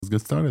get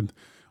started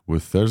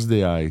with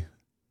ThursdAI.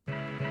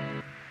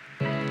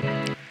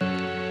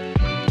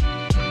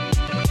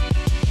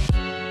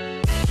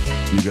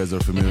 You guys are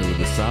familiar with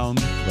the sound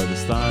by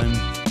this time.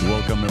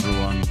 Welcome,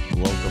 everyone.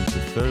 Welcome to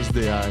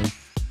ThursdAI,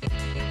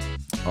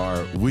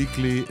 our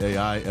weekly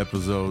AI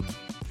episode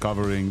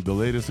covering the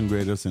latest and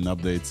greatest in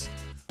updates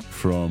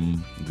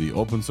from the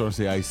open source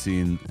AI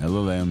scene,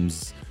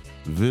 LLMs,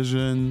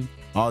 vision,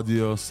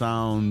 audio,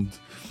 sound.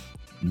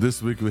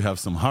 This week we have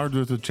some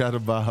hardware to chat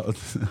about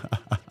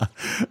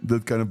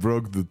that kind of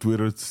broke the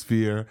Twitter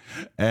sphere,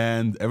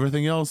 and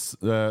everything else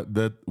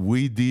that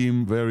we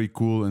deem very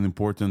cool and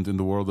important in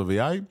the world of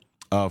AI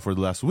for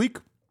the last week.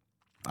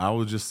 I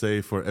would just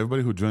say for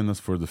everybody who joined us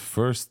for the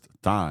first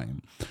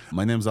time,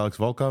 my name is Alex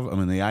Volkov. I'm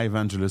an AI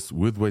evangelist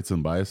with Weights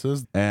and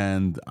Biases,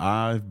 and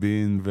I've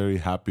been very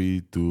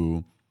happy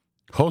to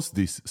host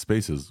these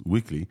spaces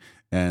weekly.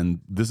 And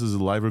this is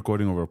a live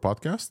recording of our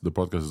podcast. The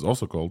podcast is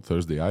also called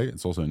ThursdAI.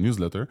 It's also a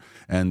newsletter.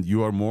 And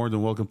you are more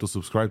than welcome to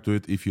subscribe to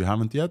it if you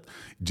haven't yet,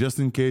 just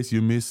in case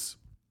you miss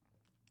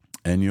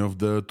any of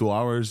the 2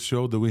 hours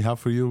show that we have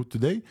for you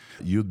today.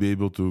 You'd be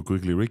able to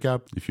quickly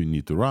recap if you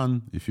need to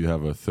run, if you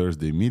have a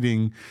Thursday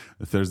meeting.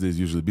 Thursday is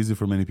usually busy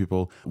for many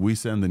people. We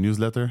send a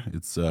newsletter.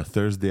 It's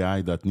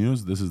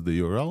ThursdAI.news. This is the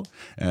URL.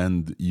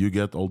 And you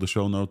get all the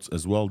show notes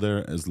as well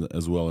there,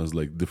 as well as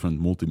like different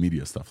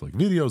multimedia stuff like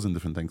videos and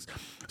different things.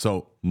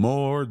 So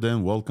more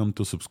than welcome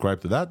to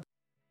subscribe to that.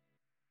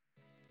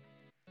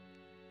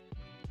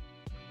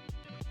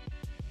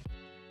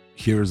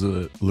 Here's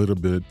a little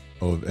bit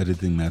of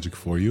editing magic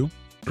for you.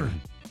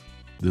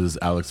 This is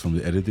Alex from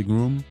the editing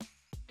room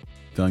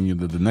telling you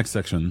that the next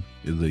section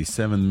is a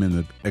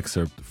 7-minute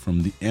excerpt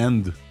from the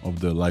end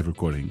of the live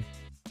recording,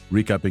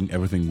 recapping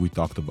everything we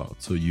talked about.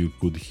 So you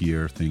could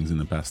hear things in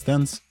the past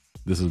tense.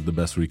 This is the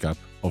best recap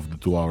of the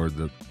 2 hours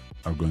that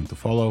are going to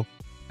follow.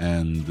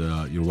 And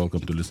you're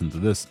welcome to listen to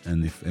this.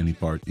 And if any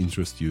part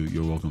interests you,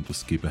 you're welcome to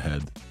skip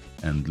ahead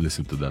and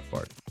listen to that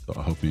part. So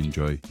I hope you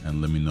enjoy,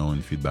 and let me know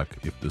in feedback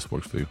if this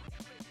works for you.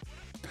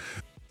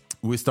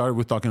 We started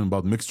with talking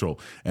about Mixtral,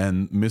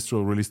 and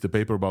Mixtral released a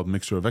paper about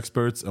mixture of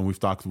experts, and we've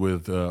talked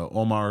with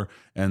Omar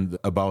and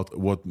about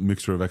what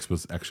mixture of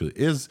experts actually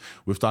is.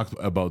 We've talked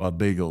about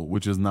Bagel,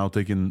 which is now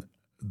taking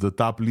the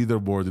top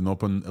leaderboard in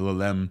Open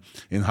LLM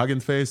in Hugging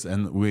Face,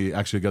 and we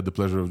actually got the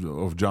pleasure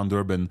of Jon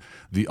Durbin,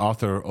 the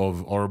author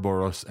of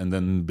Ouroboros and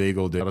then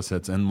Bagel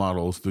datasets and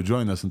models, to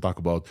join us and talk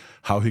about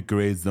how he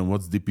creates them,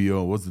 what's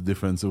DPO, what's the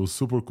difference. It was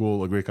super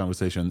cool, a great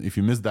conversation. If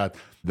you missed that,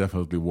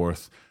 definitely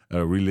worth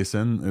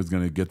re-listen. It's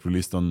going to get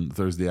released on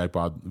ThursdAI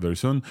Pod very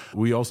soon.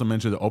 We also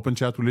mentioned the Open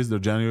Chat release, their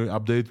January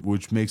update,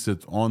 which makes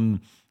it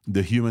on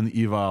the human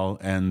eval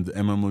and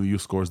MMLU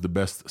scores the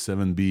best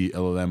 7B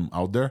LLM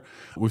out there.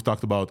 We've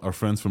talked about our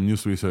friends from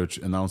News Research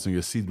announcing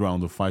a seed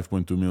round of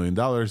 $5.2 million,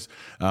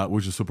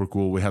 which is super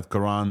cool. We had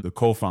Karan, the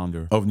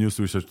co-founder of News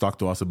Research, talk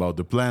to us about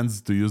the plans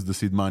to use the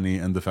seed money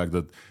and the fact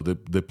that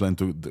they plan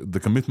to,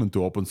 the commitment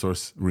to open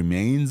source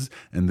remains,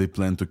 and they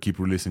plan to keep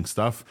releasing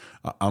stuff,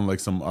 unlike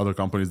some other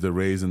companies that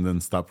raise and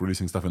then stop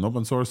releasing stuff in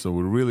open source. So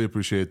we really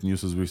appreciate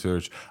News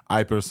Research.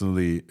 I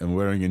personally am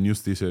wearing a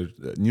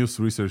News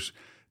Research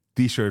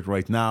t-shirt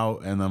right now,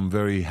 and I'm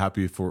very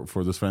happy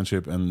for this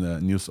friendship,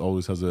 and News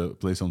always has a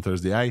place on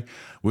ThursdAI.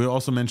 We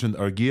also mentioned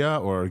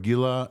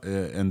Argila,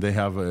 and they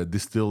have a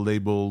distill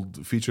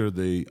labeled feature.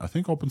 They, I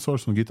think, open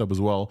source on GitHub as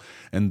well,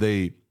 and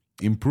they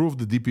improved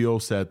the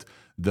DPO set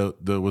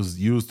that was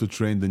used to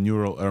train the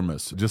neural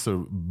Hermes. Just a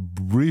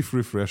brief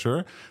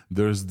refresher.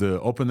 There's the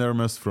Open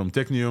Hermes from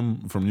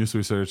Technium, from News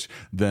Research.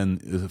 Then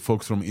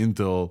folks from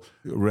Intel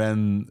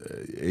ran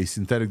a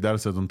synthetic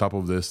dataset on top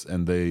of this,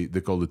 and they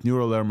called it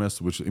Neural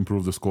Hermes, which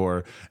improved the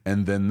score.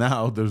 And then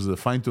now there's a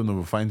fine-tune of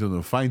a fine-tune of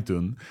a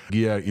fine-tune.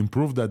 GIA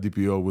improved that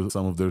DPO with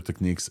some of their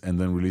techniques, and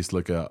then released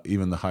like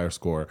even a higher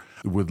score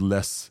with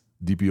less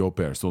DPO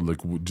pair, so like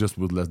just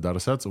with less data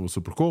sets. It was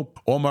super cool.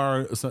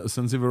 Omar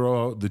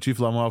Sansivero, the chief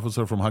Llama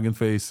officer from Hugging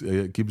Face,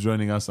 keeps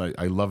joining us.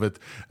 I love it.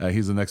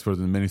 He's an expert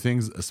in many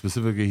things.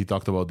 Specifically, he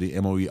talked about the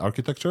MOE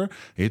architecture.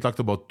 He talked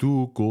about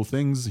two cool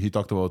things. He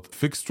talked about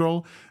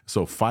Phixtral.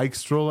 So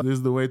Phixtral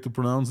is the way to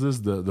pronounce this.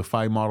 The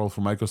Phi model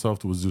from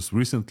Microsoft was just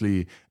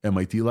recently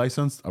MIT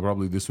licensed,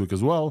 probably this week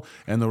as well.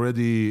 And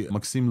already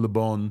Maxime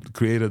Lebon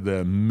created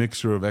a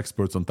mixture of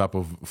experts on top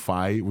of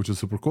Phi, which is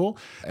super cool.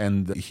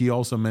 And he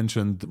also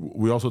mentioned,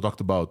 we also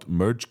talked about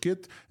Merge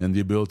Kit and the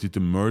ability to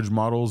merge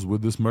models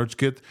with this Merge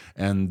Kit.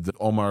 And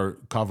Omar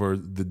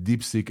covered the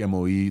DeepSeek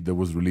MOE that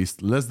was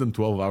released less than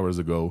 12 hours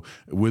ago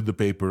with the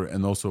paper.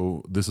 And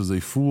also, this is a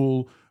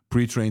full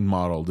pre-trained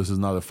model. This is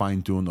not a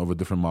fine-tune of a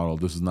different model.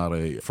 This is not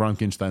a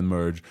Frankenstein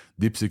merge.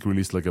 DeepSeek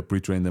released like a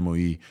pre-trained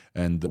MOE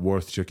and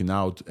worth checking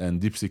out. And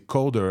DeepSeek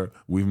Coder,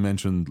 we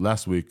mentioned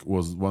last week,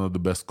 was one of the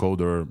best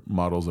coder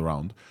models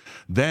around.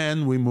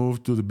 Then we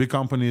moved to the big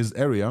companies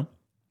area.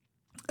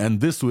 And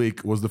this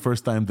week was the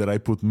first time that I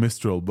put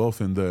Mixtral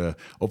both in the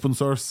open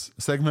source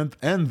segment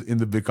and in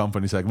the big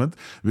company segment,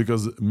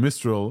 because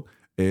Mixtral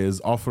is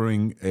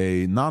offering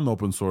a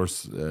non-open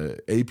source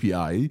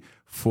API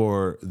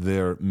for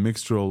their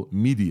Mixtral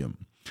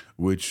Medium.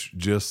 which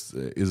just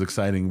is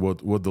exciting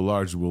what the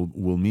large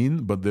will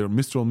mean. But their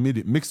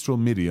Mixtral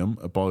medium,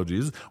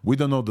 apologies, we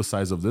don't know the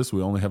size of this.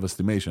 We only have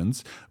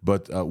estimations.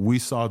 But we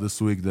saw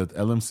this week that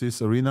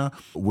LMC's arena,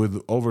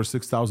 with over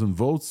 6,000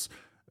 votes,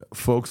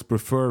 folks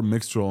prefer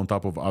Mixtral on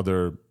top of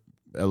other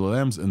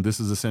LLMs, and this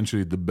is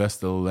essentially the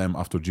best LLM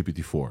after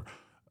GPT-4.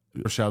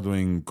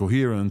 Shadowing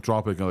Coherent,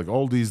 Tropic, like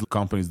all these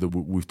companies that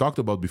we've talked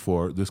about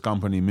before. This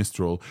company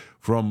Mixtral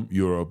from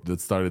Europe that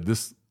started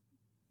this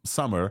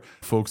summer,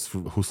 folks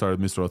who started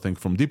Mixtral, I think,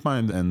 from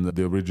DeepMind and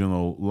the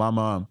original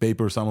Llama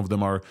paper. Some of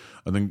them are,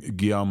 I think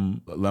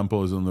Guillaume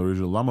Lampo is on the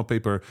original Llama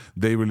paper.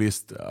 They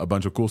released a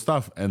bunch of cool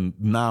stuff, and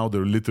now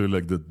they're literally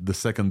like the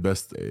second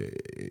best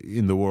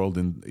in the world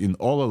in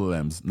all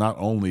LLMs, not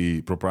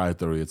only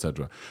proprietary,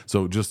 etc.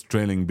 So just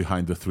trailing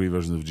behind the 3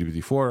 versions of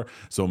GPT-4.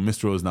 So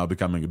Mixtral is now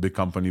becoming a big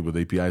company with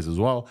APIs as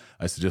well.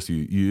 I suggest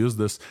you use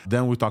this.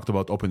 Then we talked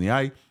about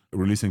OpenAI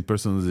releasing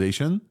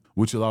personalization,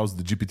 which allows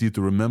the GPT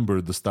to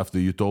remember the stuff that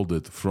you told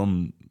it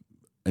from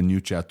a new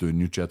chat to a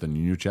new chat and a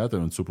new chat,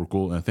 and it's super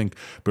cool. And I think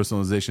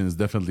personalization is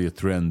definitely a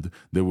trend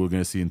that we're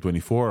going to see in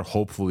 24.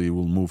 Hopefully, it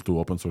will move to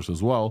open source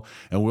as well.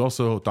 And we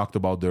also talked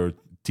about their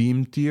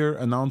team tier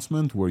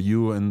announcement, where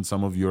you and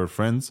some of your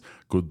friends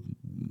could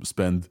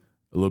spend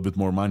a little bit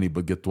more money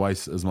but get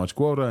twice as much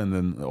quota, and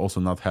then also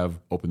not have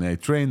OpenAI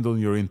trained on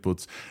your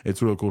inputs.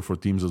 It's really cool for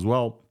teams as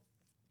well.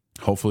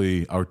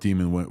 Hopefully our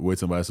team in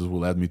Weights and Biases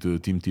will add me to the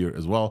team tier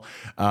as well.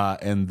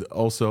 And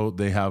also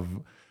they have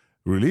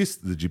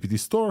released the GPT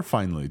Store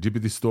finally.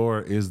 GPT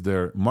Store is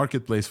their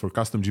marketplace for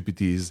custom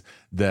GPTs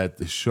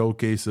that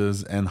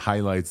showcases and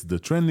highlights the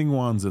trending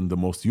ones and the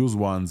most used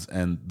ones.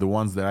 And the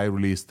ones that I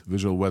released,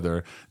 Visual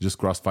Weather, just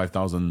crossed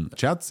 5,000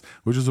 chats,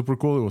 which is super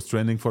cool. It was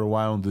trending for a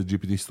while on the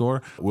GPT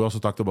Store. We also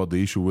talked about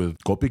the issue with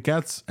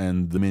copycats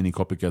and the many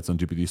copycats on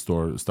GPT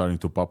Store starting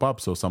to pop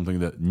up. So something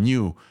that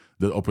new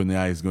that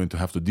OpenAI is going to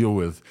have to deal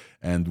with,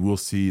 and we'll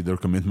see their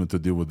commitment to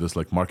deal with this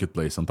like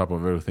marketplace on top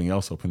of everything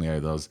else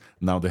OpenAI does.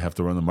 Now they have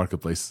to run a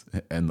marketplace,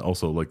 and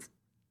also like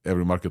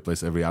every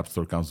marketplace, every app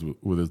store comes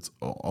with its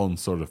own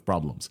sort of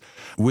problems.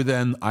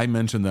 I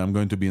mentioned that I'm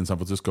going to be in San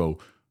Francisco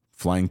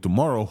flying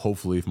tomorrow,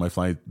 hopefully if my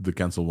flight, the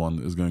canceled one,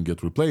 is going to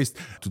get replaced,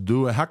 to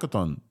do a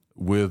hackathon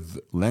with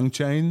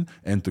LangChain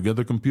and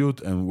Together Compute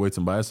and Weights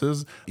and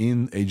Biases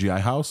in AGI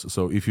House.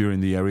 So if you're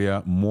in the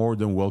area, more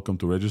than welcome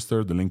to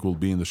register. The link will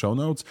be in the show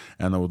notes,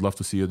 and I would love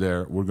to see you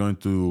there. We're going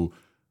to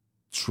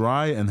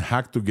try and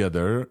hack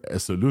together a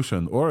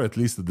solution, or at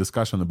least a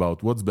discussion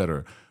about what's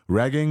better,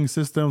 ragging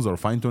systems or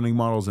fine-tuning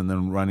models and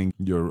then running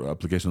your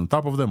application on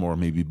top of them, or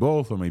maybe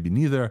both, or maybe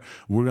neither.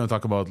 We're going to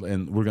talk about,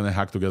 and we're going to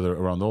hack together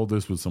around all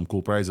this with some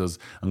cool prizes.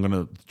 I'm going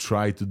to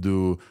try to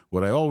do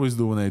what I always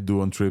do when I do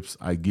on trips.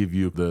 I give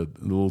you the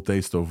little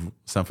taste of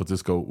San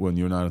Francisco when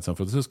you're not in San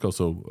Francisco,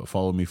 so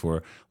follow me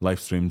for live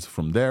streams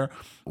from there.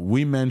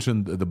 We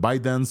mentioned the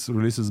ByteDance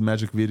releases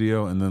magic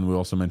video, and then we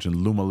also mentioned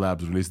Luma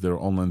Labs released their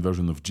online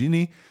version of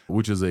Genie,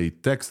 which is a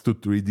text to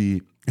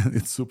 3D.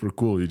 It's super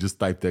cool. You just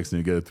type text and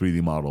you get a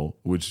 3D model,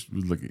 which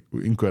is like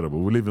incredible.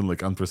 We live in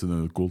like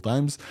unprecedented cool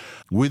times.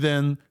 We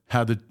then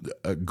had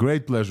a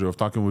great pleasure of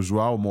talking with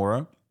João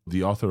Moura,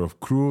 the author of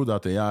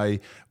Crew.ai,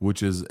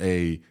 which is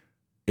a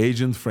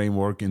agent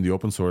framework in the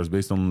open source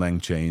based on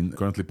LangChain.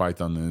 Currently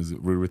Python is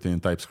rewritten in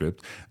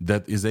TypeScript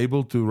that is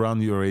able to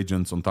run your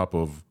agents on top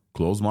of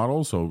closed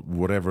models. So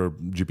whatever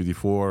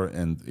GPT-4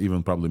 and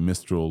even probably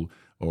Mixtral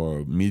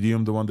or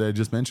Medium, the one that I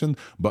just mentioned,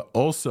 but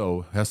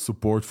also has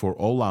support for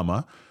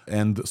Llama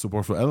and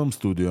support for LM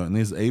Studio, and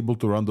is able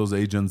to run those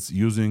agents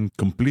using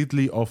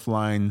completely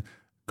offline,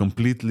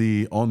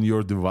 completely on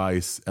your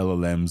device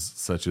LLMs,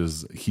 such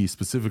as he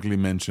specifically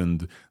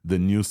mentioned the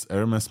News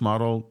Hermes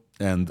model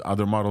and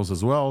other models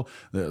as well,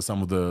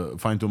 some of the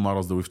fine-tuned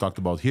models that we've talked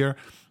about here.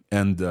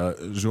 And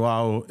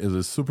Joao is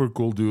a super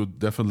cool dude.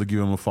 Definitely give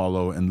him a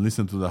follow and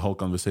listen to the whole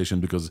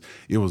conversation, because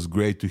it was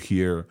great to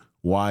hear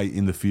why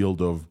in the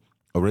field of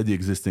already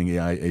existing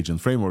AI agent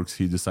frameworks,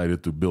 he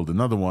decided to build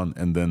another one,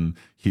 and then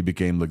he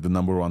became like the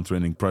 #1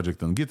 training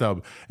project on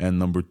GitHub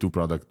and #2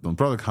 product on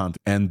Product Hunt.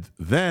 And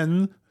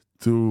then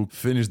to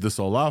finish this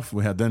all off,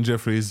 we had Dan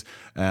Jeffries,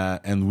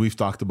 and we've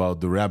talked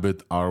about the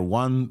Rabbit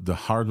R1, the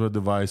hardware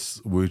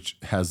device, which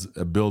has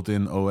a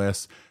built-in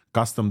OS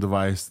custom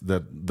device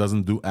that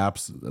doesn't do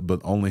apps but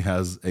only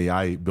has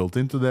AI built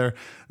into there,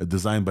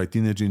 designed by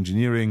Teenage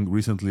Engineering,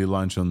 recently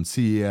launched on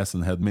CES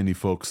and had many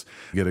folks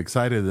get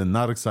excited and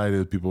not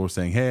excited. People were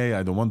saying, hey,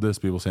 I don't want this.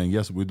 People saying,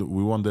 yes, we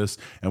want this.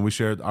 And we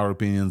shared our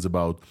opinions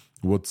about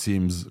what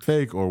seems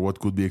fake or what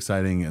could be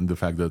exciting, and the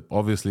fact that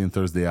obviously in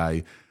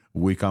ThursdAI,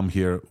 we come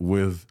here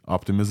with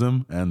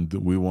optimism and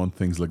we want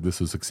things like this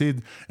to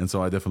succeed. And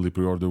so I definitely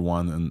pre-ordered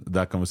one, and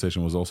that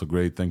conversation was also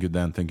great. Thank you,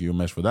 Dan. Thank you,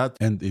 Umesh, for that.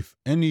 And if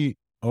any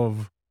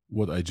of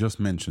what I just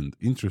mentioned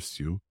interests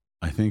you,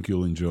 I think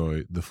you'll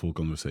enjoy the full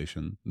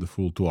conversation, the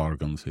full 2-hour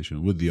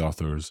conversation with the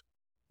authors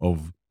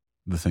of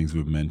the things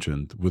we've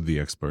mentioned, with the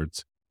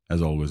experts,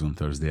 as always on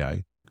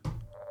ThursdAI.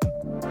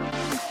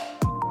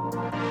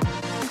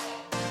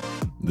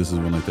 This is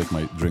when I take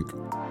my drink.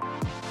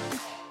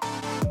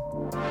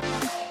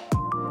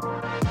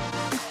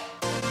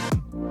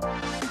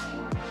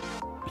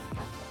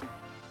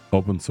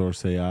 Open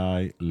source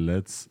AI,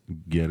 let's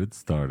get it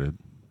started.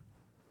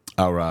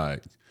 All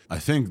right. I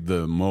think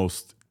the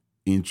most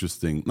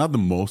interesting, not the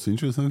most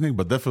interesting thing,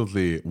 but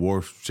definitely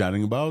worth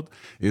chatting about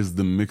is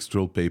the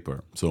Mixtral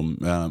paper. So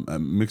a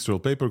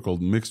Mixtral paper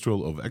called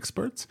Mixtral of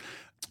Experts.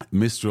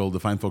 Mistral, the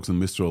fine folks in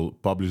Mistral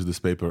published this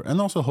paper and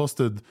also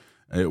hosted,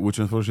 which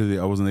unfortunately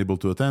I wasn't able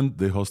to attend.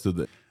 They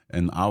hosted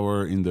an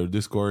hour in their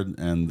Discord,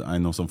 and I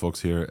know some folks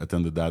here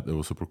attended that. It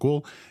was super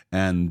cool.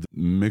 And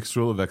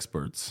Mixtral of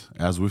Experts,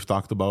 as we've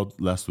talked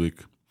about last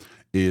week,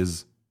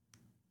 is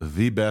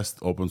the best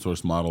open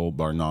source model,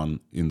 bar none,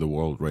 in the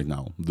world right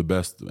now. The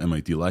best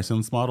MIT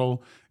licensed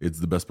model. It's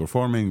the best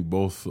performing,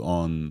 both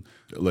on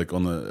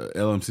the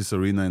LMC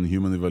arena and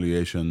human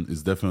evaluation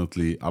is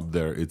definitely up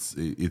there.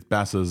 It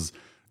passes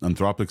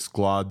Anthropic's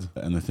Claude,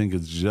 and I think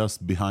it's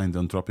just behind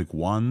Anthropic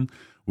 1,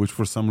 which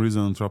for some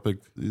reason Anthropic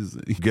is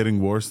getting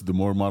worse. The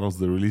more models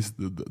they release,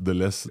 the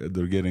less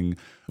they're getting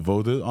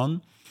voted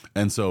on.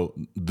 And so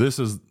this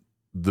is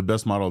the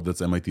best model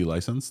that's MIT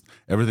licensed.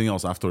 Everything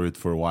else after it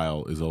for a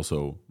while is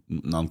also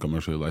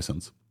non-commercially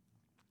licensed.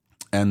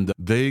 And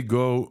they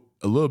go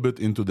a little bit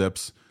into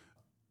depth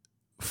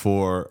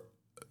for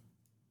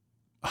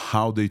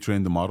how they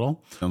train the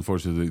model.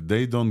 Unfortunately,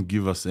 they don't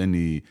give us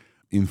any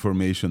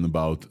information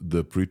about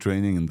the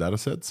pre-training and data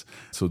sets.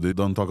 So they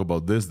don't talk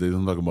about this. They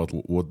don't talk about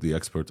what the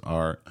experts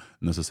are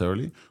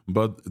necessarily,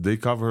 but they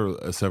cover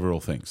several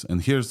things.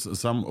 And here's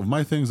some of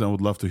my things. I would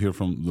love to hear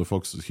from the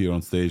folks here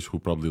on stage who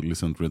probably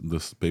listened to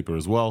this paper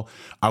as well.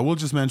 I will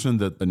just mention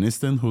that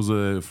Nistin, who's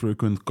a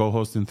frequent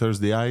co-host in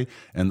ThursdAI,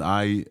 and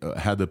I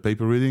had a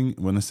paper reading.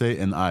 When I say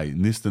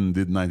Nistin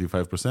did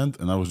 95%,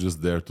 and I was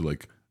just there to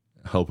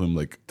help him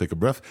take a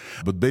breath,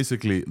 but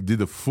basically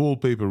did a full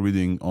paper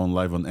reading on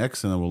Live on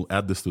X, and I will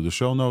add this to the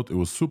show note. It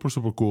was super,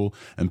 super cool,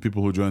 and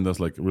people who joined us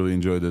really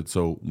enjoyed it.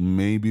 So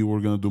maybe we're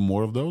gonna do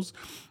more of those.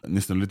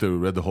 Nistan literally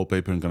read the whole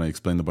paper and kind of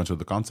explained a bunch of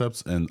the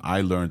concepts, and I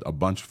learned a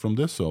bunch from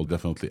this, so I'll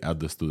definitely add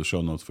this to the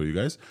show notes for you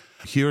guys.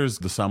 Here's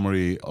the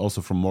summary,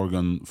 also from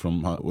Morgan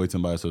from Weights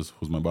and Biases,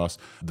 who's my boss,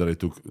 that I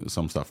took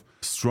some stuff.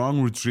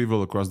 Strong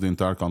retrieval across the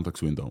entire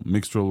context window.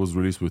 Mixtral was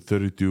released with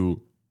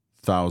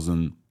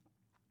 32,000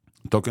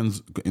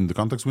 tokens in the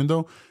context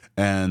window,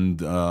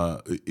 and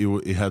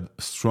it had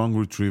strong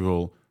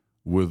retrieval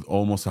with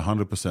almost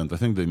 100%. I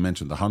think they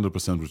mentioned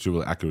 100%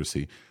 retrieval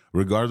accuracy,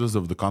 regardless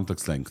of the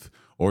context length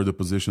or the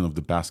position of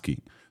the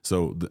passkey.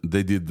 So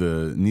they did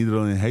the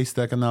needle in a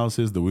haystack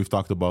analysis that we've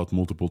talked about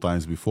multiple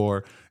times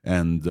before,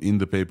 and in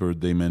the paper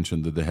they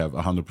mentioned that they have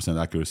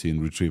 100% accuracy in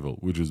retrieval,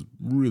 which is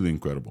really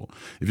incredible.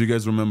 If you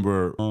guys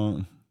remember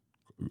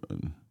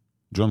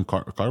John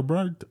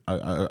Carbright,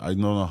 I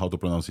don't know how to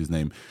pronounce his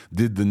name,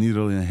 did the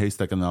needle in a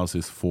haystack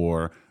analysis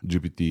for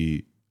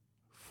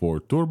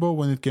GPT-4 Turbo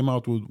when it came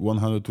out with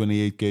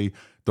 128K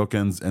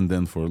tokens, and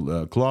then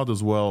for Claude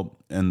as well,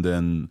 and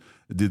then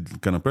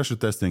did kind of pressure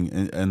testing.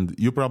 And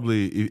you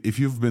probably, if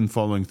you've been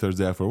following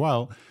ThursdAI for a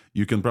while,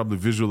 you can probably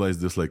visualize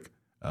this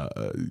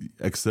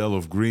Excel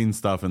of green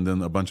stuff and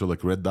then a bunch of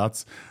red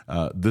dots.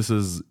 This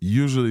is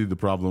usually the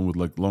problem with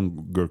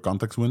longer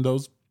context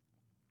windows,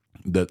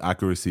 that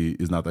accuracy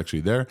is not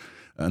actually there.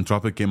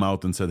 Anthropic came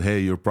out and said,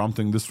 hey, you're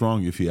prompting this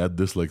wrong. If you add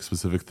this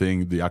specific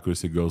thing, the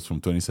accuracy goes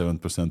from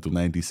 27% to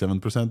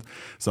 97%,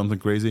 something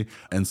crazy.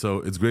 And so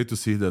it's great to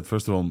see that,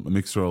 first of all,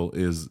 Mixtral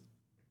is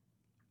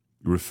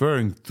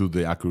referring to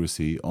the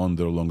accuracy on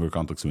their longer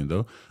context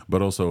window,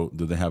 but also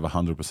that they have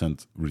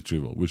 100%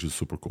 retrieval, which is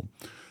super cool.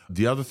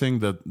 The other thing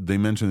that they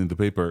mentioned in the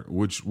paper,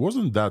 which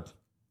wasn't that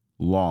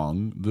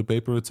long, the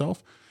paper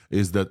itself,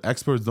 is that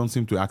experts don't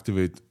seem to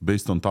activate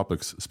based on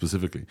topics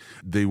specifically.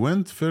 They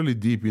went fairly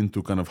deep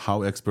into kind of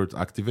how experts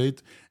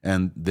activate,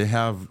 and they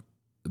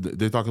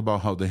talk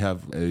about how they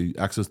have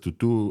access to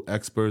 2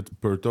 experts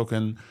per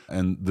token,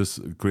 and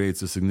this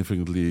creates a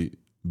significantly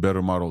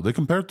better model. They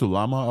compared to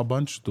Llama a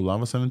bunch, to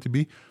Llama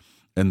 70B,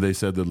 and they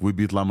said that we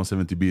beat Llama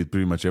 70B at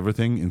pretty much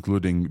everything,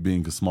 including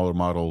being a smaller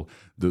model,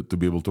 to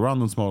be able to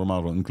run on smaller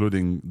model,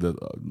 including that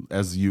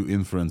as you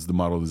inference, the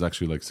model is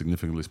actually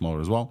significantly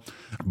smaller as well.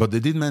 But they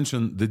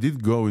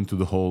did go into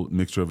the whole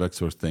mixture of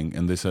experts thing,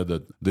 and they said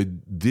that they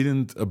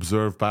didn't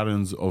observe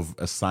patterns of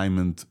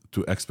assignment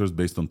to experts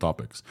based on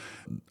topics.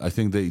 I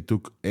think they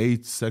took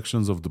 8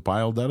 sections of the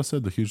PILE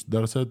dataset, the huge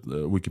dataset,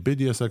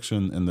 Wikipedia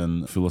section, and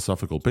then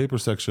philosophical paper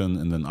section,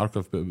 and then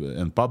archive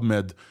and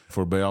PubMed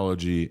for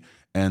biology,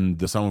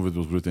 and some of it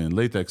was written in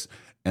LaTeX,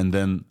 and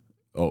then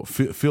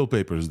Phil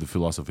papers, the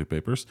philosophy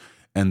papers,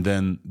 and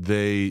then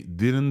they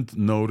didn't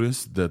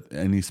notice that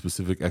any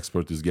specific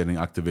expert is getting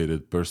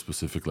activated per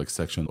specific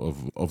section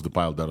of the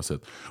PILE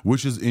dataset,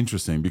 which is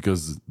interesting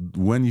because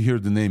when you hear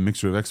the name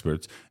mixture of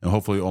experts, and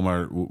hopefully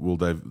Omar will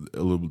dive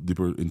a little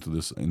deeper into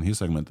this in his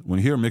segment, when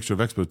you hear a mixture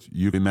of experts,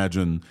 you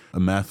imagine a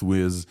math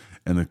whiz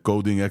and a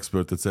coding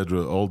expert,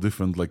 etc., all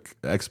different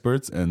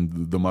experts,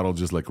 and the model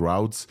just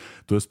routes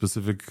to a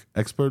specific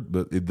expert,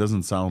 but it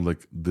doesn't sound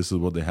like this is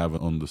what they have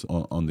on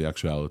the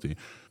actuality.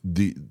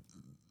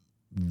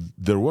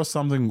 there was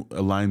something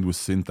aligned with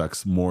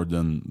syntax more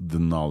than the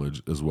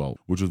knowledge as well,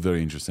 which was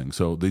very interesting.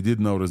 So they did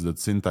notice that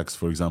syntax,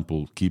 for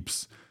example,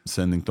 keeps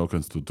sending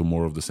tokens to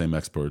more of the same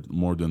expert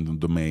more than the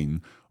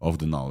domain of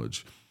the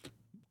knowledge.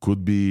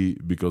 Could be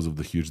because of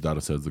the huge data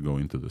sets that go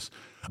into this.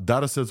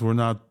 Data sets were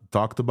not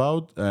talked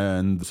about,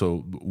 and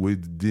so we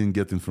didn't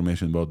get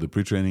information about the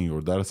pre-training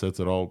or data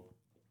sets at all.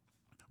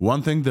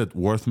 One thing that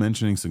worth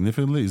mentioning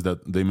significantly is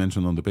that they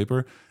mentioned on the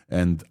paper,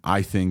 and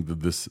I think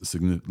that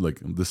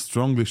this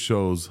strongly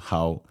shows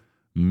how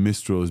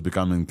Mixtral is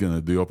becoming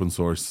the open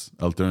source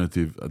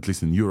alternative, at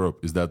least in Europe,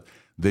 is that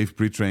they've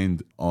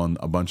pre-trained on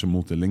a bunch of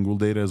multilingual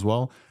data as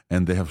well,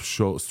 and they have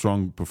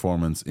strong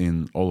performance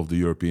in all of the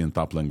European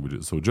top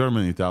languages. So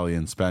German,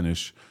 Italian,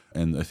 Spanish,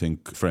 and I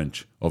think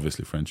French,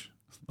 obviously French.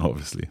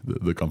 Obviously,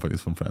 the company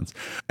is from France.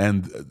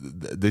 And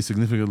they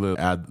significantly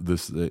add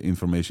this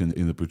information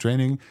in the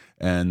pre-training,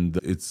 and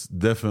it's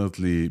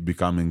definitely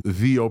becoming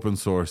the open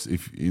source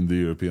in the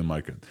European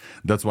market.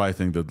 That's why I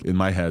think that in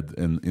my head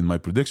and in my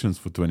predictions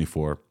for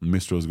 24,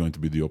 Mixtral is going to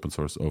be the open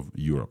source of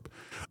Europe.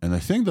 And I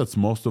think that's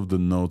most of the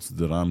notes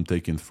that I'm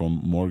taking from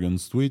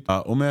Morgan's tweet.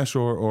 Umesh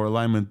or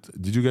Alignment,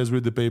 did you guys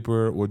read the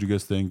paper? What do you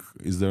guys think?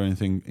 Is there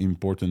anything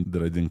important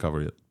that I didn't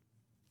cover yet?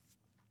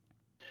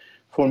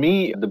 For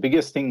me, the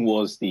biggest thing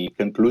was the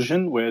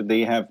conclusion where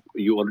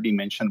you already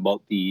mentioned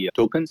about the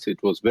tokens. It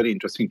was very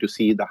interesting to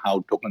see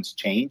how tokens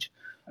change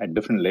at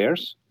different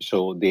layers.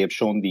 So they have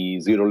shown the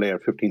 0 layer,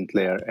 15th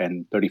layer,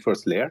 and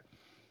 31st layer.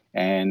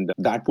 And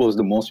that was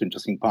the most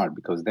interesting part,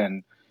 because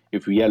then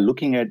if we are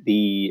looking at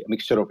the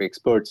mixture of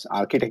experts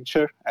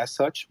architecture as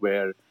such,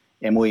 where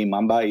MOE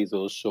Mamba is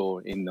also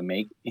in the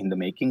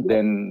making,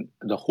 then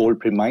the whole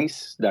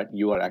premise that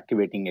you are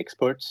activating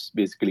experts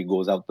basically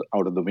goes out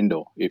of the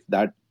window if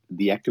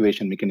the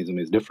activation mechanism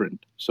is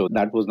different. So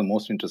that was the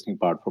most interesting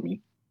part for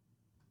me.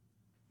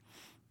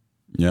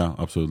 Yeah,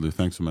 absolutely.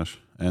 Thanks, Umesh.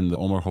 And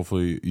Omar,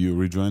 hopefully you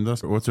rejoined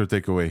us. What's your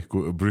takeaway?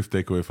 A brief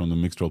takeaway from the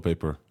Mixtral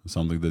paper,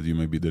 something that you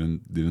maybe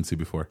didn't see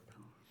before.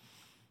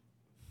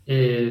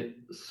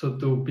 So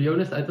to be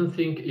honest, I don't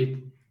think it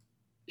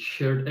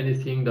shared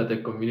anything that the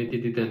community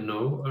didn't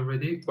know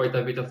already. Quite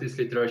a bit of this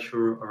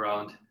literature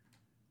around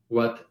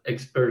what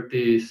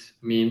expertise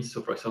means.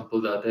 So for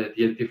example, that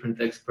the different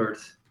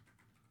experts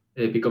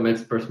become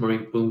experts more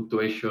in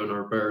punctuation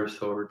or verbs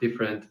or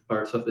different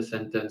parts of the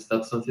sentence.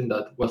 That's something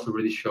that was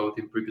already showed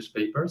in previous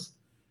papers.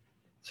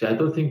 So I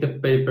don't think the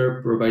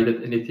paper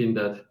provided anything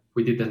that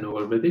we didn't know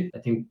already. I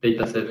think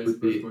dataset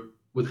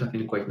would have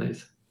been quite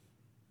nice.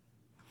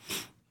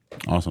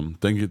 Awesome.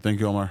 Thank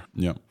you, Omar.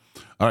 Yeah.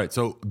 All right,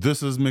 so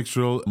this is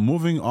Mixtral.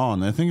 Moving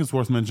on, I think it's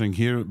worth mentioning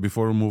here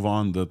before we move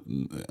on that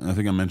I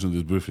think I mentioned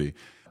this briefly.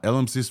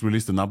 LMCs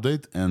released an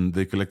update and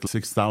they collected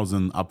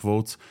 6,000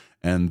 upvotes,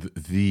 and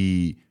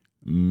the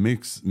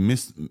Mixtral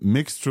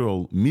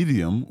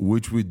medium,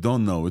 which we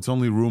don't know, it's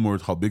only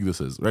rumored how big this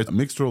is, right?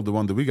 Mixtral, the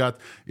one that we got,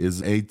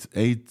 is eight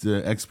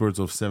experts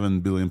of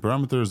 7 billion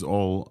parameters.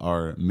 All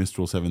are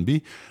Mixtral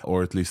 7b,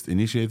 or at least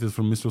initiated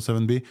from Mixtral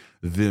 7b.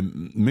 The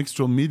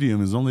Mixtral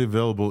medium is only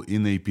available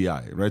in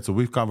API, right? So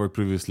we've covered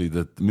previously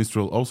that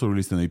Mixtral also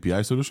released an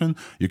API solution.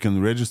 You can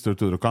register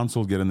to the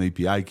console, get an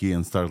API key,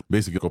 and start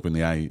basically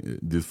OpenAI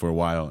did for a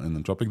while, and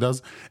Anthropic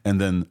does. And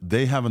then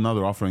they have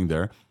another offering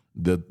there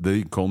that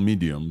they call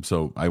medium.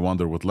 So I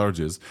wonder what large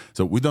is.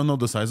 So we don't know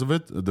the size of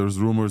it. There's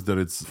rumors that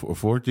it's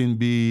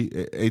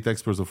 14B, 8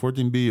 experts of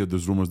 14B.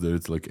 There's rumors that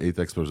it's like 8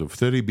 experts of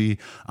 30B.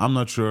 I'm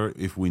not sure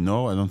if we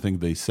know. I don't think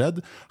they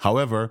said.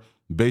 However,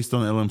 based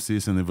on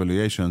LMCs and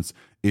evaluations,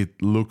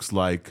 it looks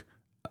like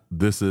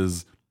this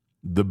is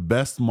the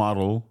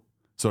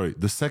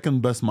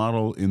second best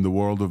model in the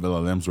world of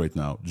LLMs right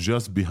now,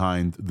 just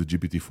behind the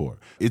GPT-4.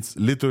 It's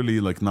literally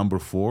like number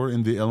 4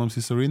 in the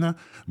LMCs arena,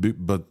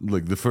 but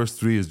like the first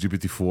 3 is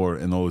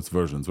GPT-4 and all its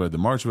versions, right? The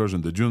March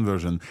version, the June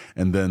version,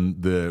 and then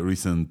the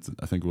recent,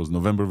 I think it was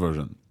November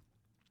version.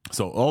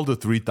 So all the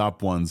 3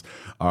 top ones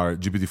are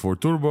GPT-4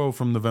 Turbo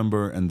from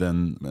November, and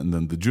then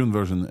the June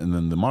version, and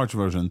then the March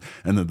version,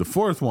 and then the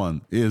 4th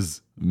one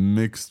is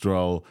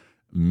Mixtral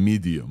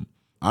Medium.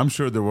 I'm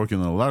sure they're working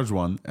on a large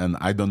one, and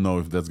I don't know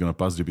if that's going to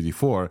pass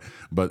GPT-4,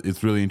 but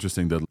it's really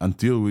interesting that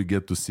until we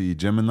get to see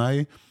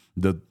Gemini,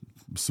 that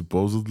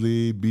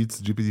supposedly beats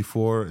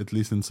GPT-4, at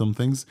least in some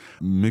things,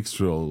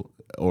 Mixtral,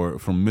 or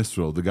from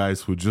Mixtral, the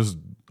guys who just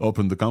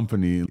opened the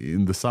company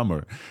in the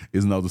summer,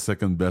 is now the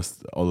second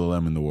best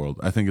LLM in the world.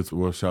 I think it's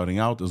worth shouting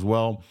out as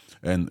well,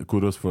 and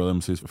kudos for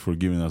LMCs for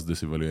giving us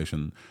this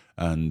evaluation.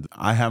 And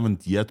I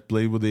haven't yet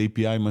played with the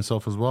API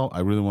myself as well.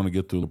 I really want to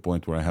get to the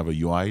point where I have a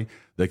UI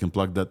that can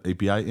plug that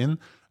API in.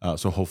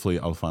 So hopefully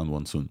I'll find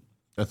one soon.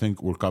 I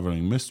think we're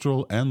covering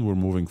Mixtral, and we're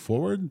moving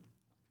forward.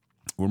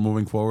 We're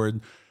moving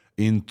forward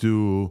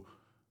into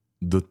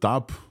the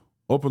top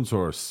open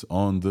source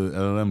on the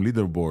LLM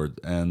leaderboard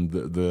and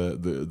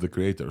the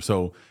creator.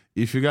 So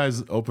if you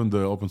guys open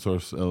the open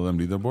source LLM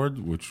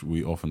leaderboard, which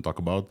we often talk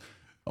about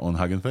on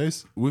Hugging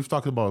Face, we've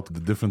talked about the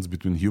difference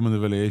between human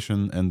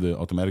evaluation and the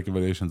automatic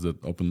evaluations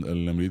that Open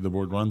LLM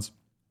leaderboard runs.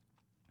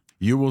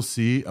 You will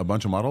see a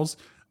bunch of models.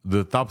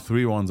 The top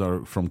 3 ones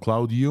are from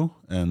CloudU,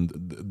 and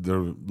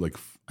they're like,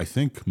 I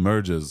think,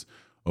 merges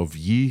of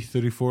Yi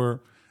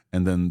 34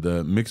 and then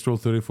the Mixtral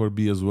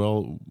 34B as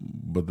well,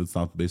 but it's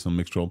not based on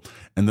Mixtral.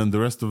 And then the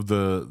rest of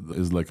the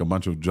is like a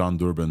bunch of Jon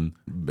Durbin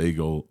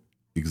bagel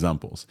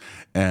examples.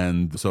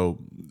 And so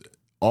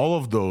all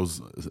of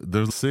those,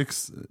 there's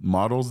 6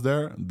 models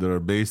there that are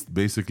based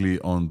basically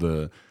on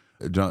the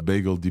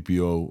bagel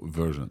DPO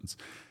versions.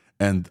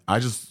 And I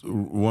just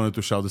wanted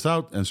to shout this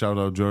out and shout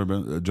out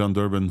Jon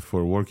Durbin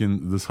for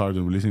working this hard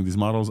and releasing these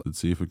models. Let's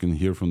see if we can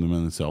hear from the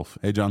man himself.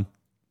 Hey, Jon.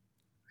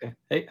 Okay.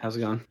 Hey, how's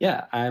it going?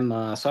 Yeah, I'm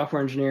a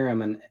software engineer.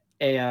 I'm an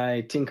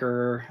AI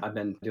tinkerer. I've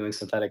been doing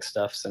synthetic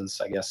stuff since,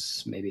 I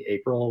guess, maybe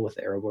April with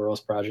the Ouroboros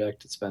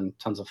project. It's been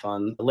tons of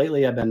fun.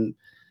 Lately, I've been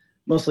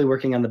mostly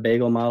working on the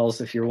bagel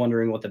models. If you're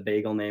wondering what the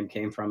bagel name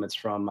came from, it's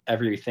from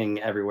Everything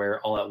Everywhere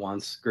All at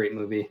Once. Great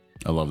movie.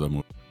 I love that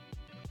movie.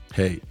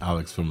 Hey,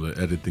 Alex from the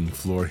editing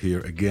floor here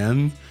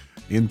again,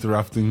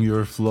 interrupting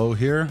your flow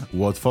here.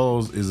 What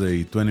follows is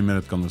a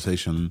 20-minute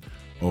conversation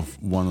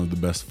of one of the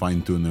best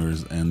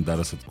fine-tuners and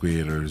dataset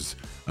creators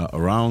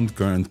around,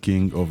 current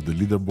king of the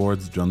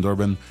leaderboards, Jon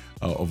Durbin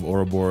of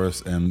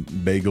Ouroboros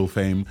and Bagel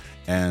fame.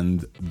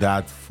 And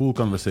that full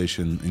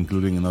conversation,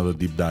 including another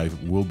deep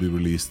dive, will be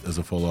released as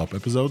a follow-up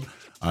episode.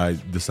 I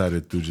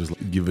decided to just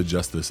give it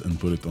justice and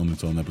put it on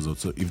its own episode.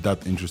 So if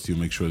that interests you,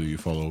 make sure that you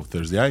follow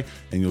ThursdAI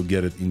and you'll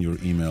get it in your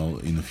email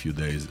in a few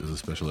days as a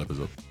special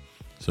episode.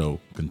 So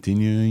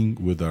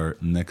continuing with our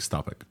next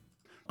topic.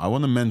 I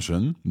want to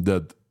mention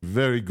that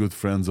very good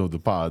friends of the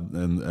pod,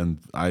 and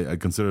I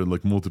consider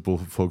like multiple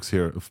folks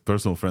here,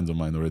 personal friends of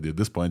mine already at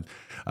this point.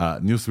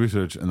 News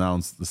Research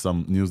announced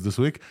some news this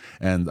week,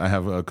 and I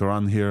have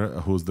Karan here,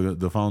 who's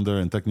the founder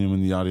and Technium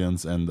in the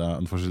audience, and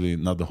unfortunately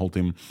not the whole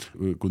team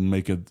couldn't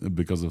make it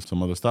because of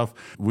some other stuff.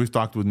 We've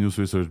talked with News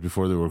Research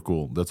before they were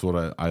cool. That's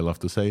what I love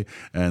to say.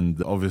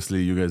 And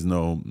obviously you guys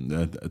know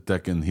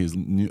Tech and his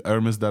new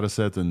Hermes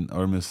dataset, and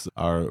Hermes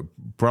are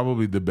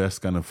probably the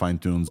best kind of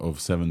fine-tunes of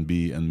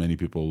 7B, and many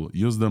people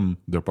use them.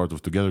 They're part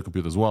of Together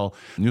Compute as well.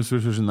 News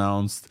Research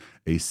announced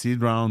a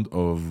seed round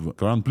of,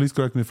 Karan, please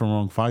correct me if I'm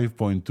wrong,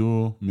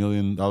 $5.2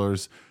 million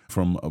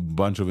from a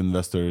bunch of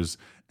investors,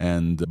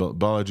 and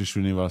Balaji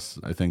Srinivas,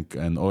 I think,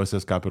 and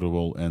OSS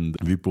Capital and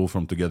Vipul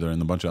from Together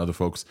and a bunch of other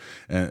folks.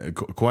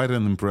 Quite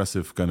an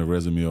impressive kind of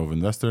resume of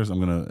investors.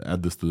 I'm going to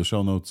add this to the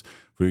show notes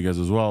for you guys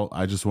as well.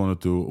 I just wanted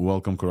to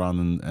welcome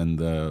Karan and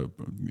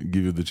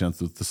give you the chance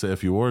to say a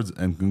few words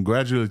and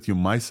congratulate you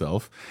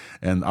myself.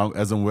 And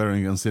as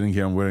I'm sitting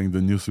here, I'm wearing the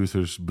News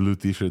Research blue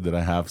t-shirt that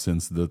I have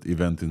since that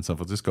event in San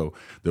Francisco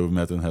that we've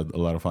met and had a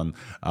lot of fun.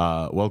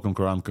 Welcome,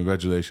 Karan.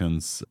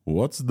 Congratulations.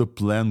 What's the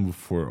plan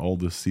for all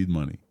the seed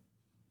money?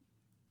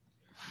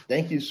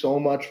 Thank you so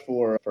much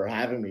for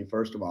having me,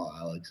 first of all,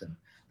 Alex, and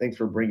thanks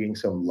for bringing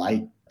some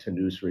light to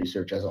News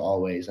Research, as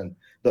always, and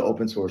the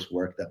open source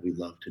work that we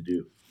love to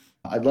do.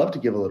 I'd love to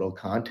give a little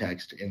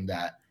context in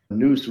that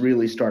News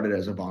really started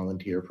as a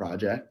volunteer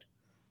project.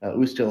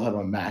 We still have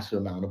a massive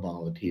amount of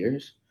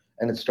volunteers,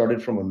 and it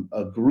started from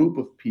a group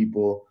of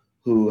people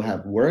who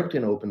have worked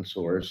in open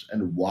source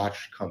and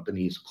watched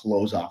companies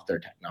close off their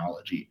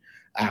technology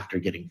after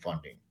getting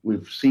funding.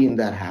 We've seen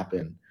that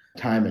happen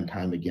time and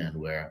time again,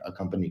 where a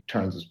company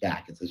turns us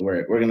back and says,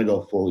 we're going to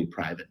go fully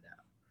private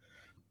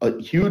now.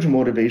 A huge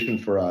motivation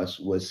for us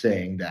was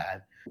saying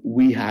that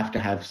we have to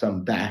have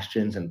some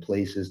bastions and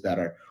places that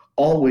are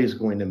always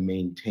going to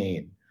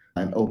maintain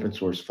an open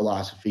source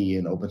philosophy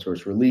and open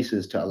source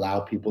releases to allow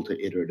people to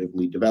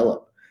iteratively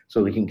develop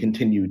so we can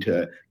continue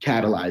to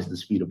catalyze the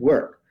speed of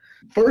work.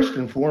 First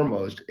and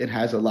foremost, it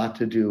has a lot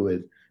to do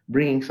with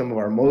bringing some of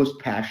our most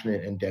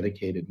passionate and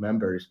dedicated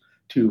members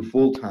to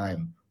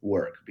full-time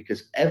work,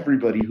 because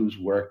everybody who's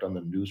worked on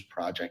the News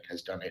project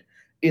has done it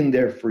in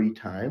their free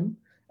time,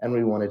 and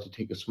we wanted to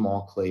take a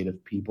small clade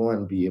of people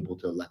and be able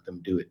to let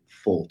them do it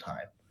full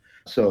time.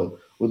 So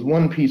with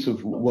one piece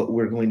of what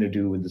we're going to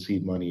do with the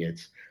seed money,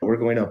 we're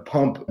going to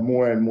pump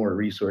more and more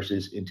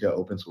resources into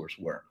open source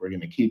work. We're going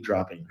to keep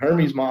dropping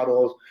Hermes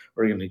models.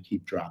 We're going to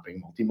keep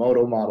dropping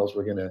multimodal models.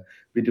 We're going to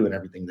be doing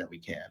everything that we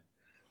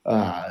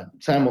can.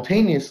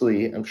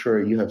 Simultaneously, I'm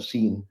sure you have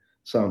seen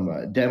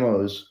some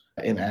demos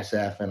in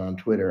SF and on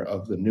Twitter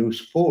of the News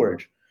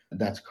Forge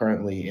that's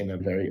currently in a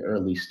very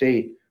early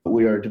state.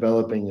 We are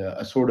developing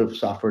a sort of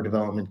software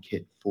development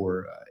kit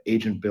for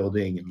agent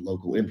building and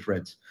local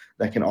inference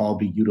that can all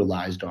be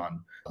utilized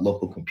on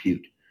local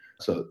compute.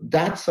 So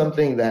that's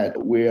something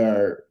that we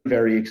are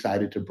very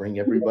excited to bring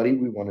everybody.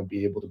 We want to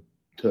be able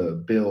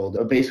to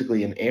build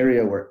basically an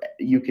area where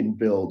you can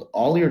build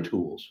all your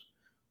tools,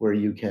 where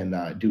you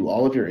can do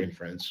all of your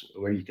inference,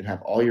 where you can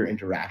have all your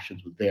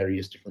interactions with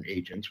various different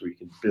agents, where you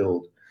can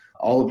build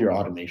all of your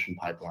automation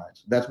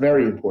pipelines. That's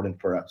very important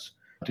for us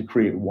to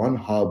create one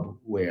hub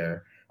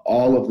where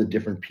all of the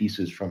different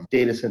pieces, from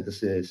data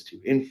synthesis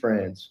to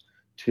inference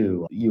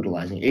to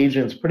utilizing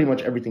agents, pretty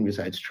much everything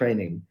besides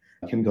training,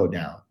 can go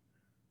down.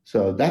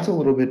 So that's a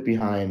little bit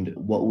behind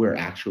what we're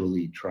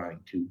actually trying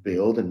to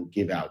build and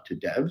give out to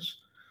devs.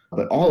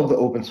 But all of the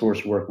open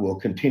source work will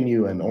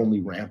continue and only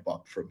ramp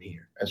up from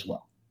here as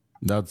well.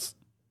 That's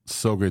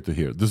so great to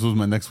hear. This was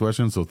my next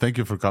question, so thank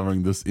you for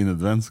covering this in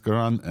advance,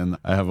 Karan, and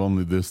I have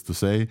only this to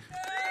say.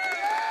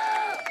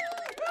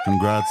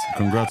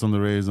 Congrats on the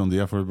raise, on the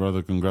effort,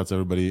 brother. Congrats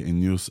everybody in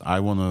news. I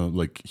want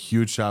to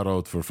huge shout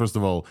out for, first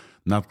of all,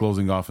 not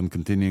closing off and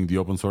continuing the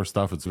open source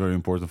stuff. It's very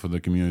important for the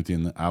community,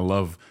 and I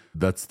love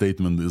that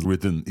statement is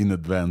written in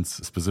advance,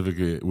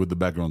 specifically with the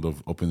background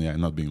of OpenAI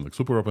not being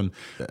super open.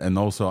 And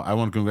also, I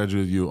want to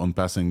congratulate you on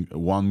passing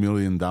 1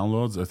 million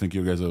downloads. I think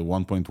you guys are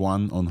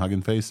 1.1 on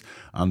Hugging Face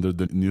under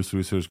the news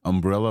research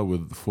umbrella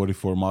with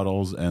 44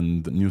 models,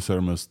 and News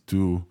Hermes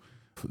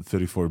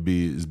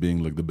 234B is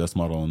being the best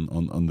model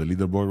on the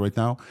leaderboard right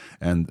now,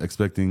 and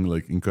expecting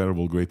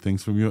incredible great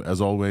things from you.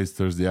 As always,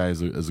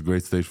 ThursdAI is a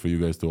great stage for you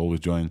guys to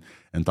always join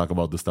and talk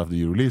about the stuff that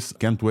you release.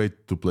 Can't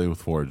wait to play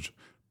with Forge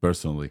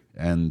personally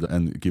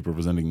and keep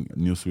representing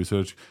news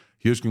research.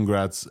 Huge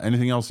congrats.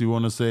 Anything else you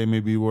want to say,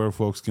 maybe where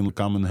folks can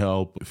come and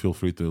help? Feel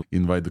free to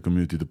invite the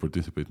community to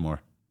participate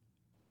more.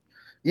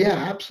 Yeah,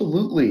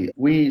 absolutely.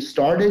 We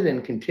started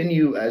and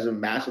continue as a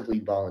massively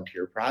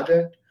volunteer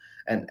project.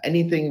 And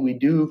anything we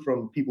do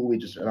from people we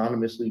just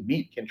anonymously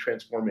meet can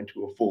transform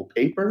into a full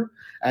paper,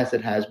 as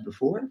it has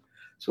before.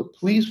 So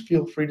please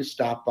feel free to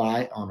stop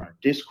by on our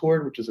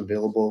Discord, which is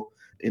available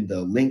in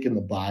the link in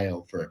the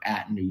bio for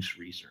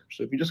 @NewsResearch.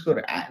 So if you just go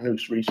to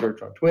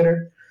 @NewsResearch on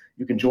Twitter,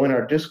 you can join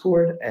our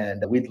Discord,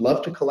 and we'd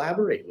love to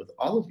collaborate with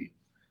all of you.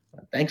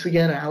 Thanks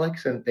again,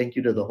 Alex, and thank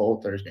you to the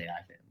whole ThursdAI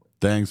family.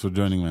 Thanks for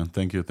joining, man.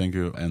 Thank you,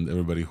 and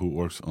everybody who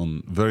works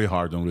on very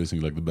hard on releasing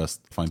the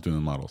best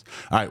fine-tuning models.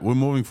 All right, we're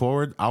moving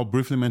forward. I'll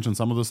briefly mention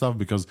some of the stuff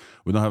because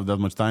we don't have that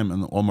much time.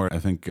 And Omar, I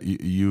think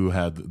you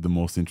had the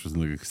most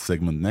interesting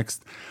segment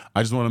next.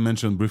 I just want to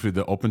mention briefly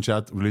the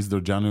OpenChat released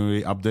their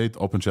January update.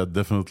 OpenChat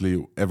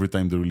definitely, every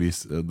time they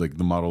release,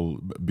 the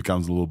model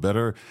becomes a little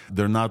better.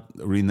 They're not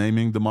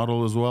renaming the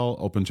model as well.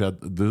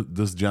 OpenChat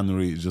this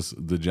January is just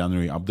the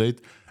January update.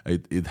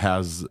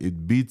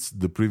 It beats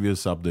the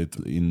previous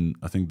update in,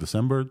 I think,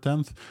 December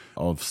 10th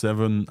of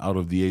 7 out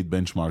of the 8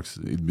 benchmarks.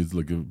 It beats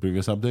a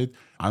previous update.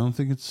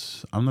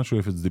 I'm not sure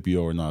if it's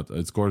DPO or not.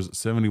 It scores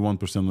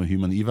 71% on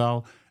human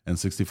eval and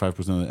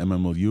 65% on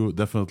MMLU.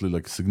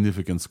 Definitely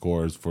significant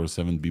scores for a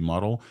 7B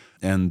model,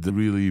 and it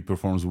really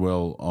performs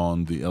well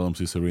on the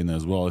LMC Serena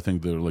as well. I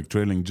think they're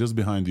trailing just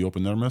behind the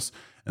OpenRMS,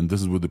 and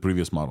this is with the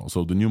previous model.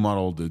 So the new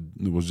model that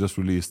was just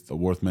released,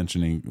 worth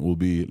mentioning, will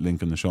be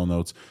linked in the show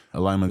notes.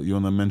 Alignment, you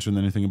want to mention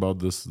anything about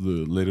the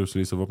latest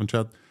release of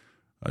OpenChat?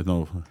 I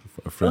know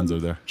friends are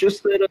there.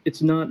 Just that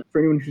it's not, for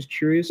anyone who's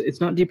curious, it's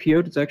not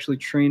DPO'd. It's actually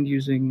trained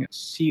using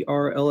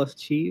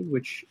CRLFT,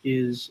 which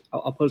is,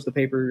 I'll post the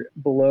paper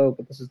below,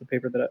 but this is the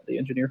paper that the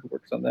engineer who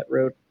works on that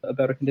wrote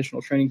about a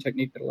conditional training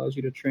technique that allows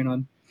you to train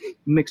on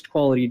mixed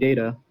quality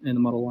data, and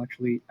the model will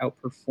actually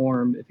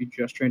outperform if you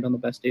just trained on the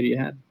best data you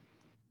had.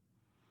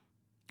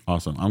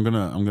 Awesome. I'm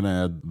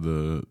gonna add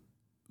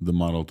the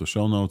model to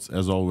show notes.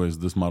 As always,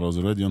 this model is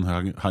already on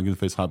Hugging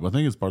Face Hub. I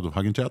think it's part of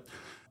Hugging Chat.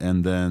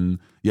 And then,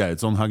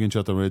 it's on Hugging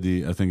Chat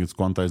already. I think it's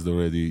quantized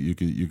already.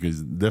 You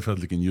guys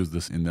definitely can use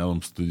this in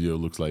LM Studio,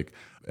 looks like,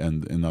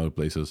 and in other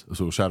places.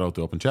 So shout out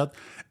to OpenChat.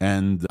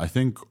 And I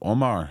think,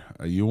 Omar,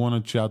 you want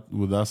to chat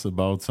with us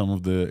about some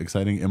of the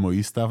exciting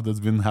MOE stuff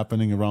that's been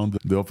happening around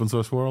the open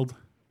source world?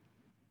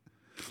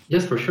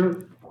 Yes, for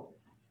sure.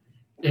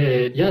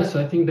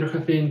 So I think there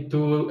have been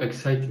 2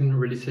 exciting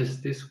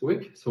releases this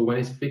week. So one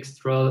is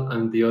Phixtral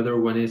and the other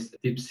one is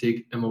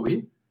DeepSeek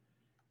MOE.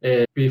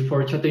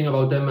 Before chatting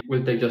about them,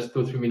 we'll take just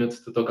 2-3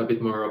 minutes to talk a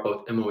bit more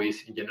about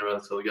MOEs in general.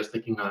 So just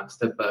taking a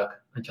step back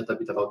and chat a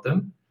bit about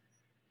them.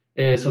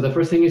 So the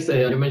first thing is,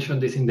 you mentioned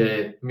this in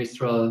the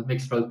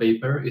Mixtral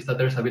paper, is that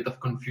there's a bit of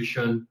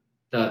confusion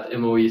that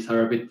MOEs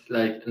are a bit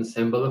like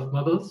ensemble of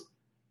models,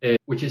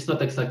 which is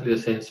not exactly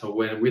the same. So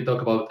when we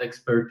talk about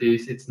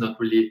expertise, it's not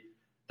really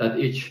that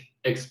each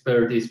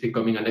expert is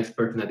becoming an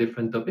expert in a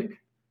different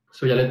topic.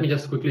 So let me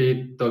just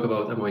quickly talk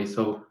about MOEs.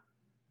 So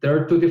there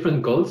are 2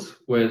 different goals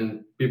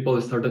when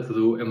people started to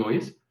do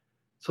MOEs.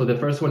 So the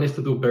first one is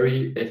to do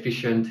very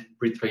efficient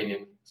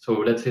pre-training. So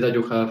let's say that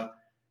you have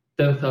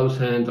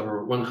 10,000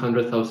 or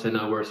 100,000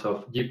 hours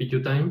of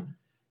GPU time.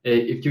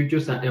 If you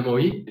use an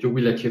MOE, you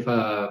will achieve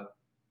a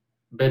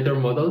better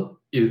model,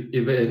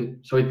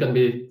 so it can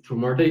be through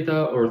more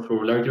data or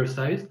through larger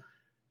size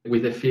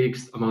with a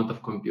fixed amount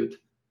of compute.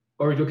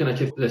 Or you can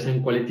achieve the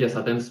same quality as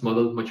a dense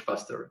model much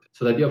faster.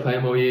 So the idea of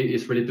MOE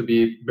is really to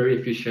be very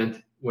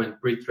efficient when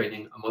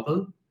pre-training a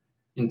model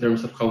in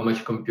terms of how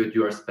much compute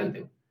you are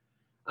spending.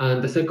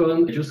 And the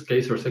second use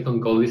case or second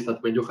goal is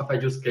that when you have a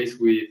use case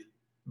with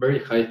very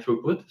high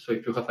throughput, so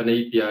if you have an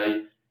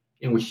API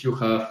in which you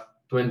have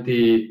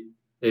 20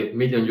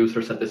 million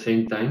users at the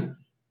same time,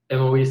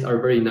 MOEs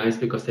are very nice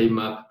because they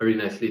map very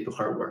nicely to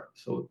hardware.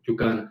 So you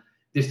can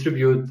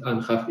distribute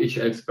and have each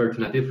expert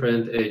in a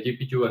different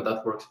GPU, and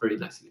that works very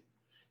nicely.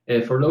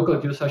 For local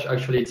usage,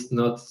 actually, it's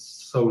not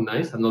so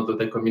nice. And although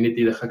the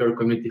hacker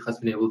community has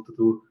been able to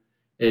do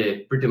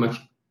pretty much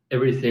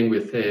everything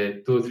with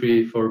 2,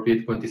 3,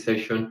 4-bit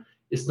quantization,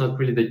 it's not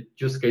really the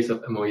use case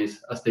of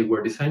MOEs as they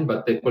were designed,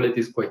 but the quality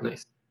is quite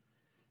nice.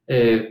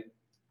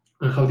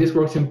 And how this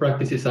works in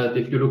practice is that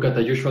if you look at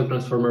a usual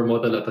transformer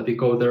model at a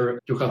decoder,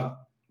 you have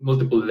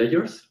multiple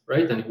layers,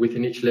 right? And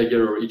within each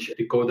layer or each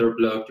decoder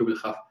block, you will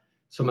have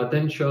some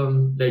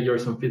attention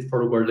layers, some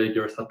feed-forward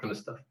layers, that kind of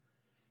stuff.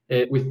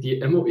 With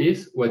the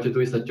MOEs, what you do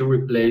is that you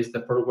replace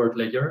the forward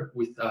layer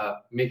with a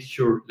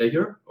mixture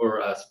layer or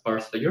a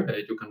sparse layer.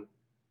 You can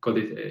call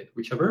it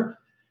whichever.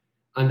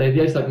 And the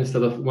idea is that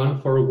instead of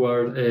one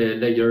forward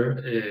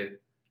layer,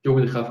 you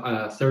will have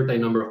a certain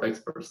number of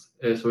experts.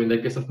 So in the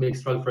case of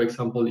Mixtral, for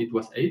example, it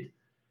was 8.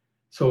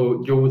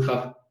 So you would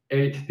have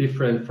 8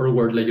 different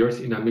forward layers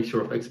in a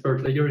mixture of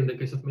expert layer in the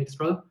case of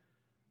Mixtral,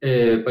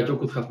 but you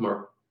could have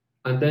more.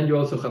 And then you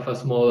also have a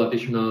small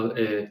additional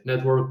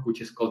network,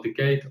 which is called the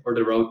gate or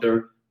the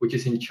router, which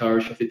is in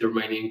charge of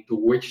determining to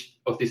which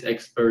of these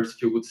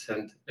experts you would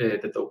send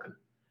the token.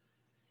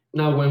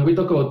 Now, when we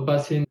talk about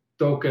passing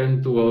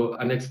token to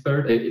an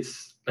expert,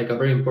 it's like a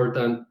very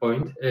important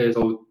point.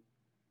 So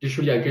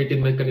usually a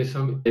gated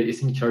mechanism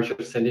is in charge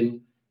of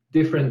sending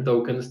different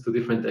tokens to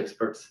different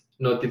experts,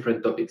 not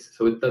different topics.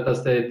 So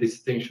that's the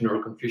distinction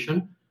or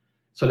confusion.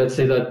 So let's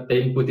say that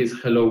the input is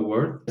hello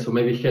world. So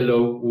maybe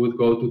hello would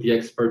go to the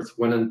experts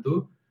 1 and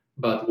 2,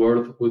 but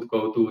world would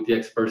go to the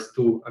experts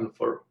 2 and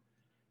 4.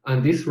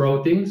 And this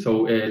routing,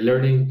 so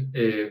learning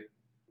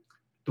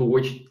to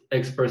which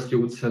experts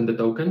you would send the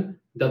token,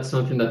 that's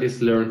something that is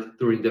learned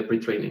during the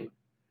pre-training.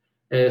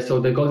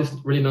 So the goal is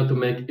really not to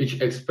make each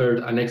expert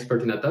an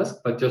expert in a task,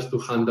 but just to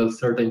handle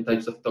certain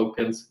types of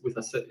tokens with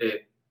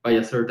by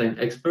a certain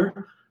expert,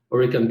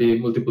 or it can be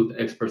multiple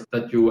experts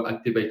that you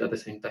activate at the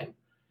same time.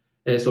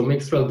 So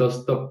Mixtral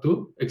does top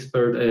 2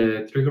 expert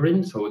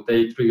triggering, so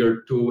they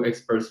trigger 2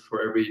 experts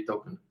for every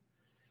token.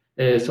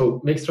 So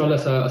Mixtral,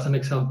 as an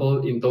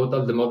example, in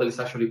total, the model is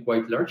actually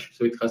quite large,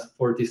 so it has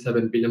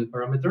 47 billion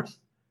parameters.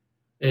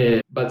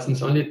 But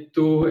since only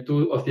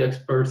two of the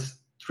experts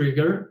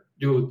trigger,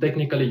 you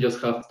technically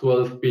just have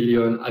 12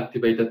 billion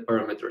activated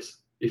parameters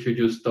if you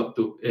use top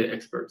 2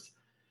 experts.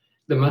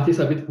 The math is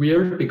a bit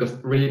weird because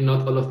really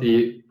not all of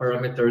the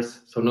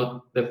parameters, so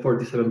not the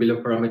 47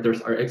 billion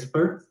parameters are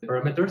expert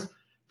parameters.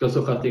 You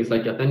also have things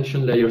like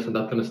attention layers and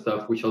that kind of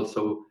stuff, which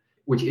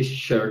is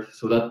shared.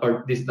 So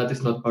that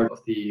is not part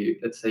of the,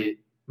 let's say,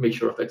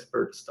 mixture of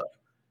expert stuff.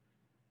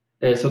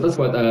 So that's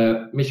what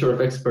a mixture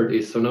of expert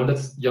is. So now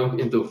let's jump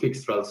into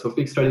Phixtral. So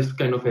Phixtral is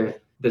kind of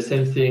the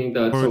same thing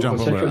that. Before we jump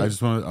over, I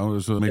just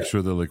want to make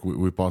sure that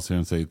we pause here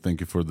and say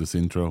thank you for this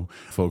intro,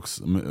 folks.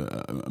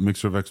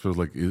 Mixture of experts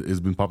it's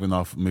been popping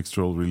off.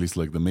 Mixtral released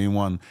the main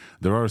one.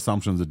 There are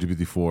assumptions that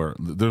GPT-4.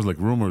 There's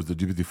rumors that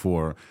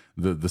GPT-4.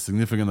 The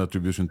significant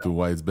attribution to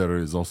why it's better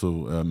is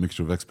also a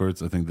mixture of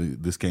experts. I think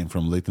this came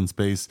from Latent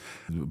Space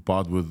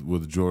pod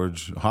with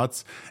George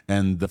Hutz.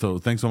 And so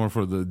thanks so much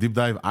for the deep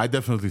dive. I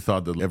definitely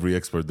thought that every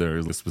expert there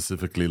is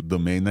specifically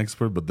domain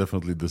expert, but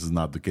definitely this is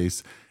not the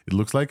case, it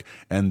looks like.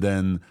 And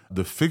then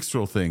the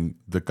Phixtral thing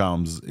that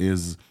comes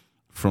is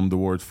from the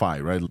word phi,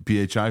 right?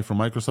 PHI from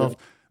Microsoft.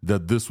 Yeah.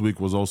 That this week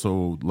was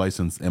also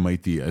licensed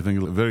MIT. I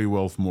think very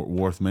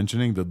worth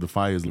mentioning that the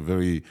phi is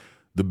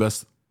the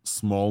best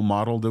small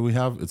model that we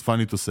have. It's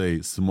funny to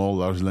say small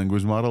large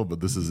language model, but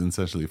this is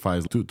essentially phi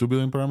is 2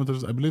 billion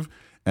parameters, I believe.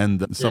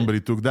 And somebody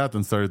took that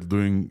and started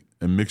doing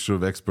a mixture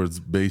of experts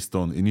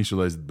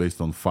initialized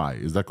based on phi.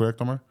 Is that correct,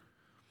 Omar?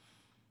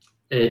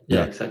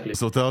 Yeah, exactly.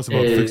 So tell us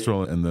about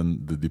Phixtral and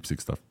then the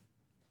DeepSeek stuff.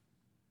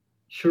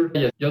 Sure.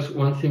 Yeah, just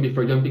one thing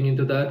before jumping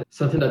into that.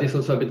 Something that is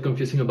also a bit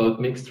confusing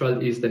about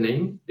Mixtral is the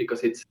name,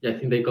 because I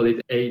think they call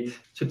it 8.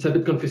 So it's a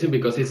bit confusing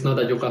because it's not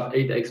that you have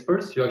 8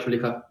 experts. You actually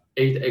have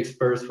 8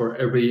 experts for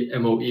every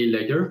MOE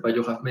layer, but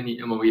you have many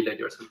MOE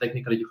layers. So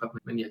technically you have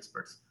many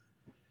experts.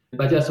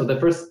 But yeah, so the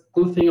first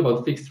cool thing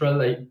about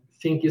Phixtral, I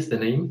think, is the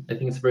name. I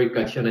think it's very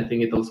catchy, and I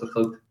think it also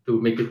helped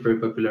to make it very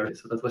popular.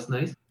 So that was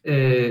nice.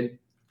 And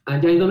I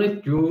don't know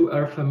if you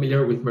are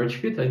familiar with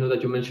MergeKit. I know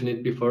that you mentioned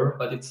it before,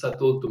 but it's a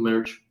tool to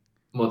merge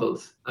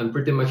models. And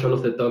pretty much all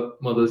of the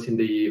top models in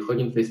the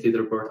Hugging Face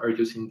leaderboard are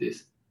using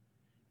this.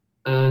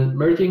 And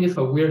merging is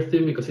a weird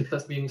thing because it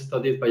has been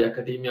studied by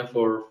academia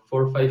for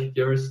 4 or 5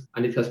 years,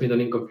 and it has been done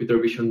in computer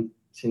vision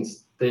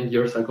since 10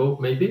 years ago,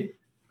 maybe.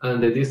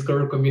 And the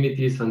Discord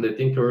communities and the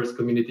Tinkerers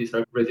communities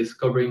are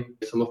rediscovering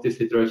some of this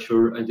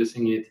literature and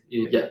using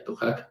it to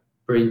hack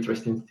very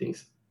interesting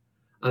things.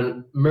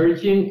 And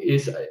merging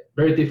is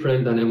very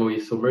different than MOE.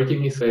 So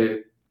merging is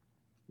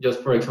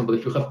just, for example,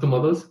 if you have 2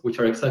 models which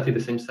are exactly the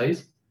same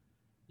size,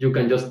 you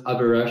can just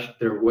average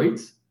their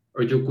weights,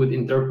 or you could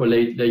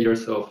interpolate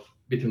layers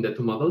between the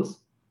 2 models,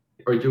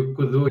 or you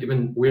could do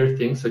even weird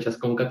things such as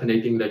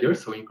concatenating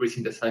layers, so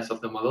increasing the size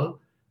of the model,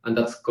 and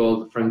that's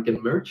called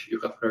Frankenmerge. You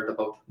have heard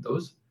about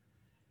those.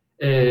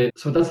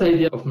 So that's the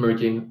idea of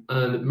merging.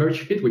 And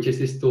MergeKit, which is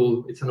this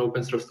tool, it's an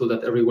open source tool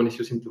that everyone is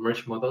using to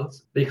merge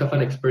models. They have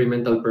an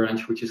experimental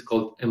branch which is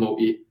called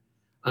MOE,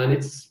 and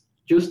it's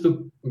used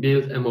to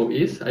build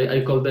MOEs.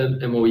 I call them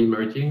MOE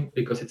merging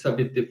because it's a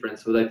bit different.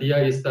 So the idea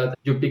is that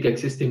you pick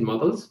existing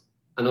models,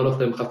 and all of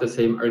them have the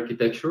same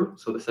architecture,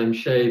 so the same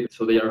shape,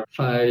 so they are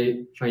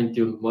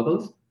fine-tuned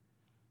models.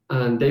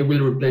 and they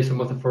will replace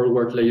some of the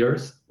forward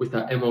layers with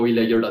a MOE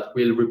layer that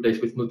will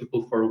replace with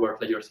multiple forward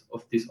layers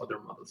of these other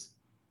models.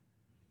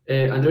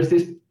 And there's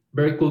this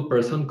very cool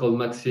person called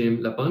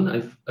Maxime Lapin.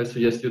 I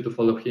suggest you to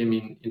follow him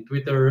in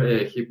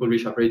Twitter. He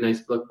published a very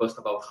nice blog post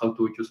about how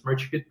to use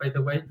MergeKit, by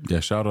the way. Yeah,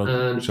 shout out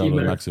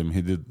Maxime.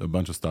 He did a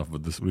bunch of stuff,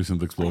 but this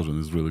recent explosion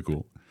is really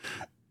cool.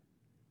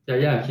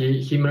 Yeah.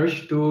 He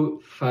merged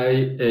two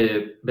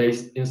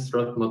Phi-based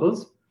instruct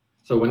models.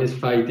 So one is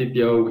Phi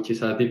DPO, which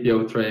is a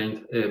DPO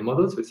trained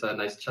model, so it's a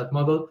nice chat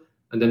model.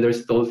 And then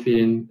there's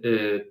Dolphin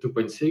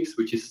 2.6,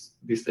 which is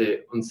this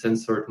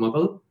uncensored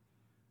model.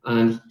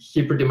 And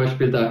he pretty much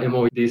built a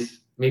MOE,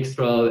 this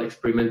Mixtral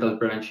experimental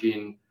branch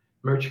in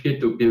MergeKit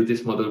to build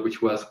this model,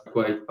 which was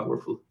quite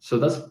powerful. So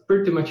that's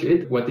pretty much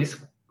it. What is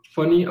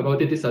funny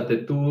about it is that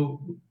the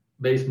two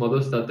base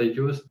models that they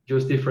use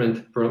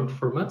different prompt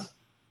formats.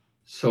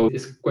 So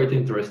it's quite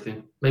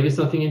interesting. Maybe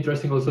something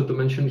interesting also to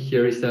mention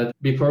here is that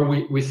before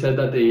we said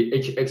that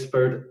each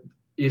expert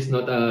is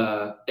not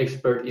an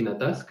expert in a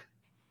task.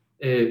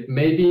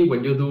 Maybe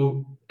when you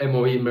do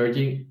MOE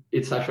merging,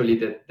 it's actually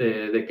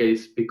the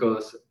case,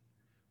 because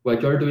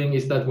what you're doing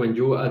is that when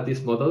you add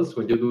these models,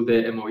 when you do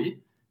the MOE,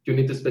 you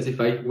need to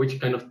specify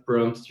which kind of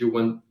prompts you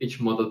want each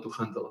model to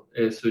handle.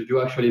 So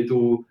you actually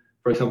do,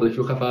 for example, if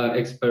you have an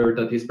expert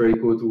that is very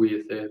good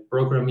with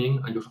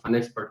programming and you have an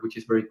expert which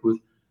is very good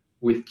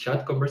with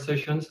chat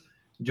conversations,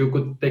 you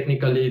could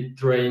technically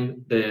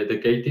train the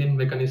gating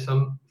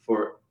mechanism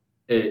for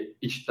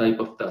each type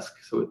of task.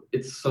 So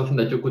it's something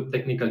that you could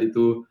technically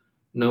do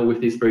now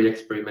with this very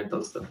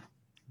experimental stuff,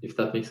 if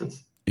that makes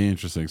sense.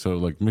 Interesting. So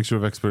like mixture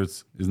of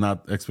experts is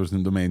not experts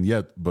in domain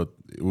yet, but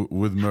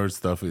with merge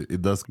stuff,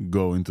 it does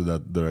go into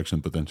that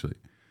direction potentially.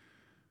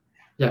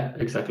 Yeah,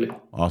 exactly.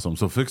 Awesome.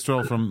 So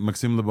Phixtral from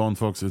Maxime Lebon,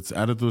 folks, it's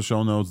added to the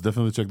show notes.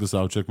 Definitely check this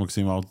out. Check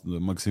Maxime out,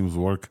 Maxime's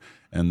work,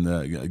 and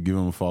give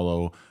him a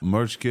follow.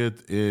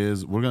 MergeKit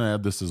is, we're going to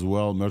add this as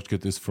well.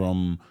 MergeKit is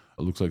from,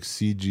 it looks like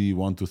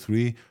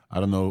CG123. I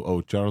don't know.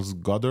 Oh, Charles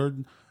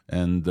Goddard.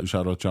 And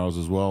shout out Charles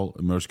as well.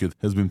 MergeKit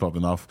has been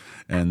popping off,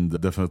 and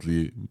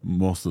definitely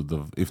most of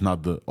the, if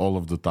not all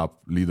of the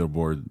top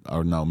leaderboard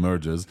are now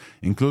merges,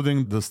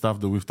 including the stuff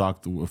that we've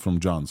talked from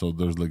Jon. So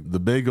there's like the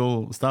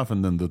Bagel stuff,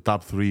 and then the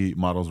top 3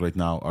 models right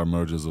now are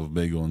merges of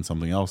Bagel and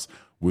something else,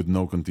 with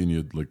no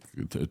continued like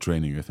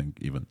training, I think,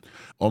 even.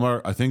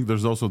 Omar, I think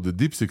there's also the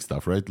DeepSeek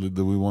stuff, right?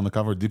 Do we want to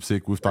cover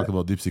DeepSeek? We've talked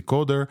about DeepSeek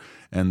Coder,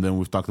 and then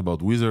we've talked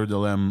about Wizard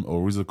LM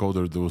or Wizard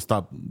Coder that was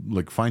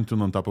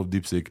fine-tuned on top of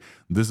DeepSeek.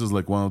 This is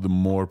like one of the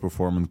more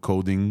performant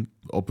coding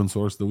open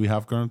source that we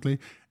have currently,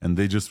 and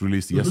they just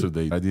released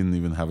yesterday. I didn't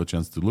even have a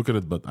chance to look at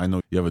it, but I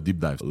know you have a deep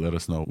dive. So let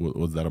us know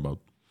what's that about.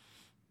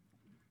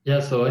 Yeah,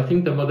 so I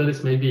think the model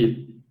is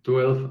maybe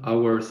 12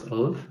 hours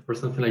old or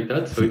something like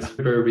that. So it's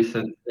very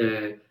recent.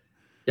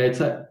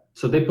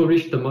 So they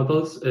published the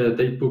models,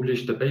 they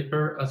published the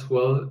paper as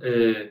well.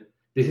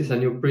 This is a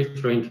new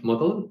pre-trained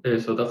model,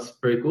 so that's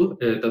very cool.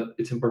 That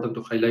it's important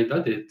to highlight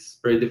that it's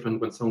very different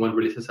when someone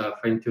releases a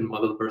fine-tuned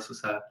model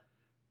versus a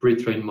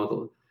pre-trained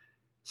model.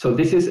 So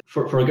this is,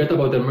 forget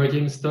about the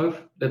merging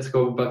stuff. Let's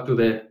go back to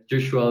the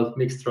usual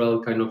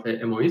Mixtral kind of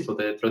MOE, so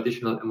the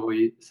traditional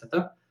MOE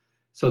setup.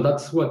 So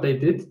that's what they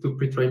did to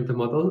pre-train the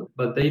model,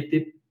 but they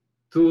did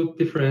 2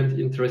 different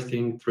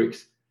interesting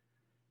tricks.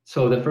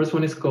 So the first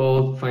one is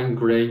called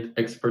fine-grained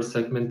expert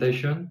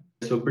segmentation.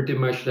 So pretty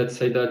much, let's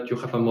say that you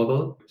have a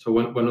model. So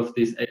one of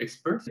these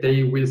experts,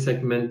 they will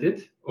segment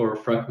it or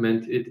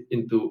fragment it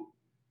into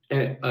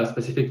a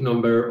specific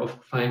number of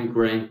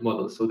fine-grained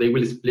models. So they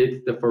will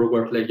split the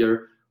forward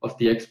layer of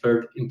the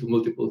expert into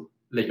multiple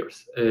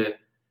layers.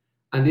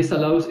 And this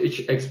allows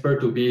each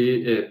expert to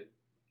be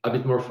a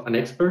bit more of an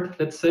expert,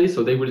 let's say.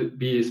 So they will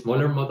be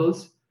smaller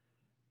models,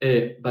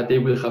 but they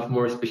will have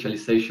more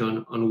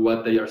specialization on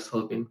what they are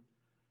solving.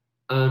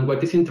 And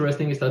what is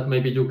interesting is that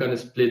maybe you can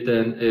split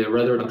them,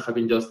 rather than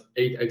having just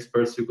 8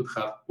 experts, you could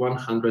have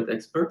 100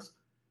 experts.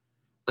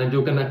 And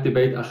you can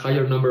activate a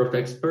higher number of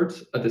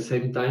experts at the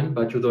same time,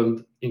 but you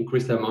don't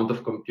increase the amount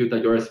of compute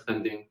that you're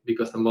spending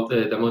because the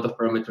amount of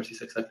parameters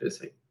is exactly the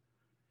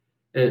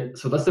same.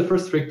 So that's the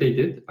first trick they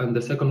did. And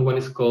the second one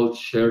is called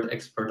shared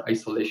expert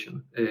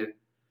isolation.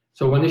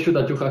 So one issue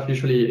that you have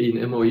usually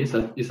in MOEs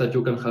is that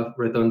you can have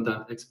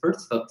redundant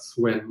experts. That's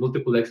when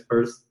multiple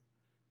experts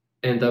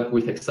end up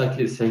with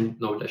exactly the same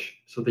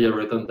knowledge. So they are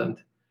redundant.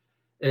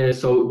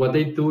 So what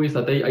they do is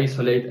that they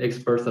isolate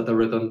experts that are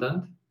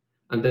redundant,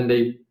 and then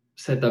they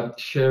set up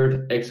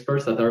shared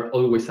experts that are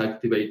always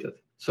activated.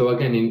 So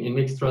again, in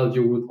Mixtral,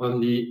 you would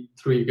only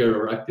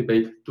trigger or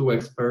activate 2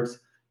 experts.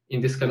 In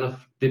this kind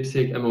of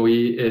DeepSeek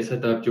MOE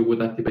setup, you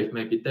would activate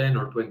maybe 10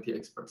 or 20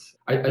 experts.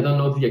 I don't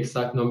know the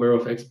exact number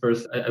of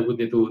experts. I would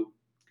need to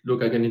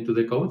look again into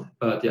the code,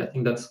 but yeah, I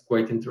think that's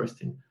quite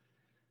interesting.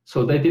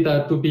 So they did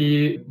a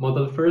 2B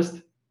model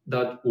first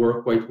that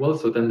worked quite well.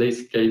 So then they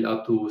scaled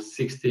up to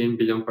 16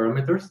 billion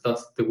parameters.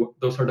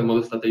 Those are the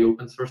models that they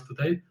open source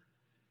today.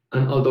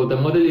 And although the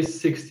model is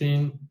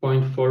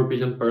 16.4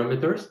 billion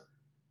parameters,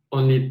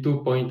 only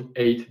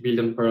 2.8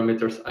 billion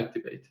parameters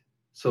activate.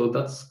 So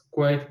that's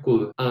quite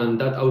cool. And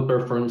that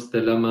outperforms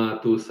the Llama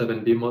 2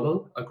 7B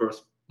model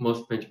across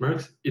most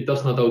benchmarks. It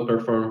does not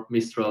outperform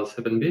Mixtral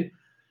 7B,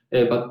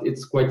 but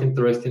it's quite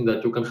interesting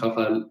that you can have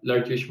a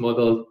largish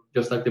model,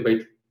 just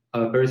activate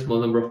a very small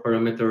number of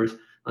parameters,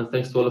 and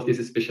thanks to all of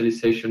this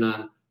specialization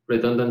and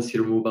redundancy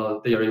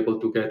removal, they are able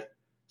to get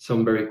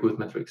some very good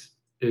metrics.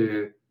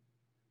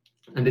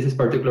 And this is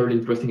particularly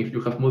interesting if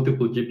you have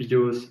multiple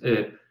GPUs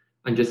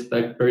and just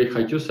like very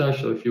high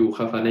usage. So if you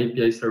have an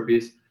API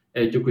service,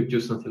 you could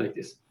use something like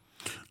this.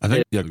 I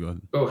think, yeah, go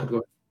ahead. Go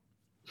ahead.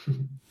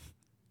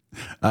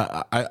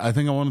 I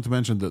think I wanted to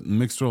mention that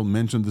Mixtral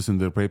mentioned this in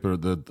their paper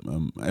that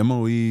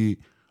MOE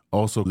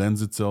also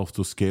lends itself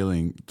to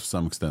scaling to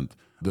some extent.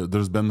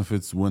 There's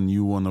benefits when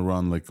you want to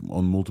run like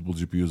on multiple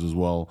GPUs as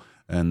well,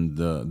 and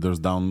there's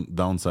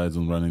downsides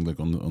on running like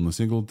on a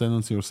single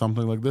tenancy or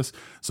something like this.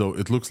 So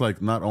it looks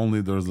like not only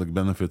there's like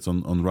benefits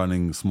on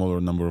running smaller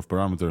number of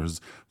parameters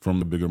from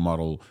the bigger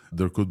model,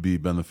 there could be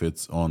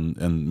benefits on,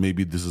 and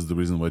maybe this is the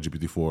reason why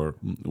GPT-4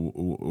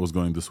 was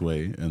going this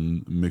way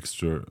and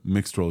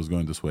Mixtral is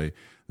going this way,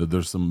 that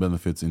there's some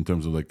benefits in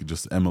terms of like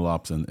just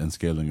MLOps and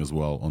scaling as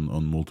well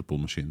on multiple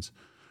machines.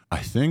 I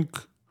think,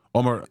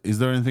 Omar, is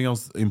there anything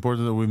else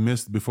important that we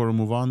missed before we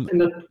move on?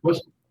 And that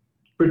was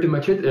pretty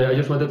much it. I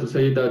just wanted to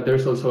say that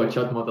there's also a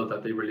chat model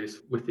that they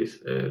released with this.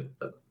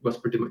 That was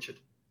pretty much it.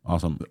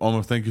 Awesome.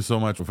 Omar, thank you so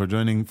much for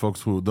joining.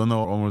 Folks who don't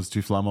know, Omar is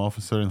Chief Llama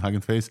Officer in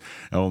Hugging Face.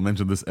 I will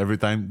mention this every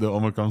time the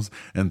Omar comes.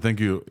 And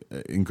thank you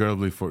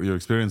incredibly for your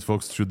experience.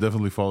 Folks should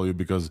definitely follow you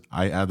because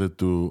I added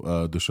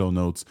to the show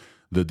notes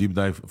the deep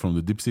dive from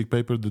the DeepSeek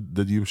paper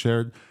that you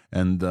shared.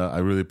 And I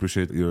really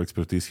appreciate your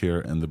expertise here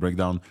and the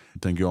breakdown.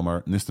 Thank you,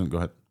 Omar. Nistan, go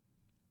ahead.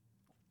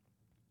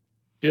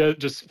 Yeah,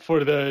 just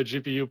for the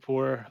GPU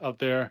poor out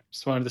there,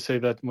 just wanted to say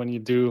that when you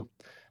do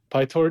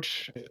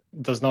PyTorch, it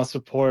does not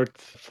support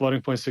floating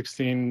point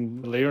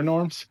 16 layer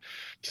norms.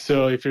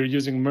 So if you're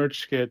using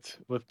MergeKit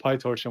with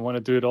PyTorch and want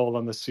to do it all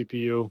on the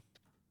CPU,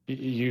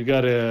 you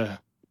got to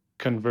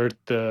convert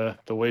the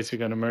weights you're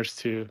going to merge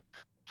to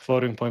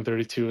floating point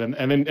 32, and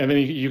then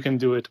you can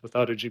do it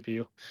without a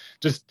GPU.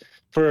 Just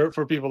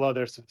for people out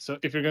there. So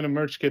if you're going to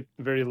MergeKit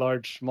very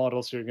large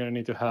models, you're going to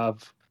need to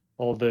have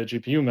all the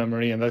GPU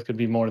memory, and that could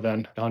be more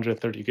than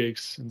 130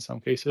 gigs in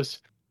some cases.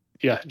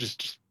 Yeah,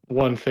 just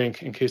one thing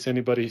in case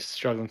anybody's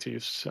struggling to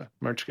use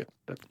MergeKit.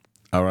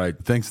 All right.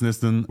 Thanks,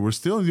 Nistan. We're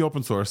still in the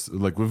open source.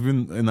 Like we've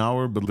been an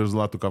hour, but there's a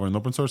lot to cover in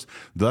open source.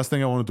 The last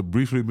thing I wanted to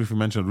briefly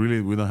mention,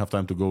 really, we don't have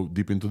time to go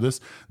deep into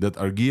this, that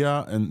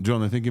Argia, and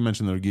John, I think you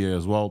mentioned Argia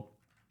as well.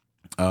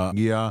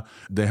 Argia,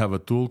 they have a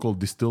tool called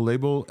Distill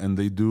Label, and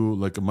they do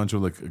like a bunch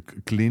of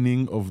like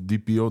cleaning of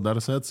DPO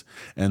datasets.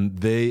 And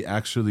they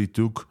actually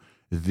took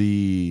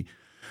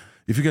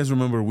if you guys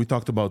remember, we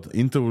talked about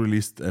Intel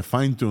released a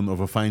fine-tune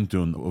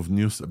of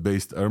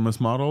news-based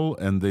Hermes model,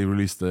 and they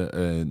released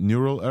a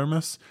neural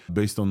Hermes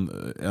based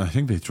on, I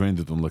think they trained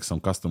it on like some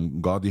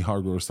custom Gaudi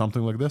hardware or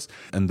something like this.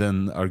 And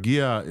then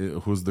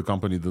Argia, who's the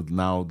company that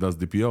now does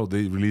DPO,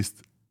 they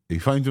released a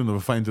fine-tune of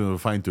a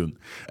fine-tune.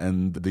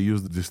 And they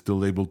used this Distill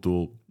Label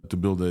tool to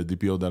build a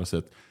DPO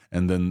dataset.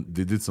 And then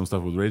they did some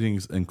stuff with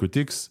ratings and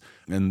critiques,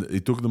 and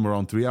it took them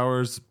around 3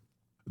 hours.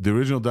 The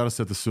original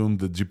dataset assumed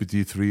that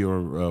GPT-3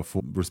 or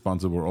 4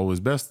 responses were always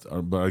best,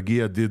 but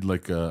Argia did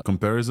like a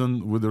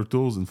comparison with their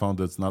tools and found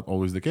that's not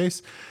always the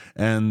case.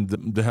 And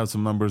they have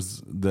some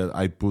numbers that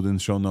I put in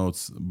show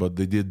notes, but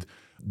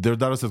their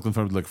dataset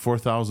confirmed like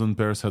 4,000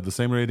 pairs had the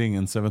same rating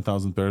and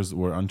 7,000 pairs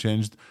were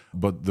unchanged.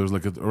 But there's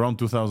like around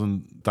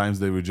 2,000 times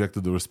they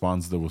rejected the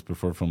response that was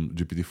preferred from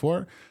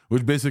GPT-4,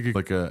 which basically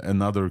like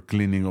another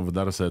cleaning of a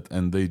dataset.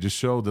 And they just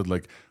showed that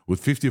like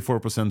with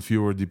 54%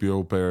 fewer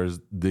DPO pairs,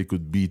 they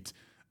could beat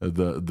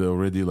the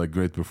already like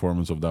great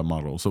performance of that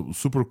model. So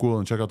super cool,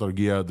 and check out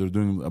Argia. They're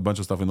doing a bunch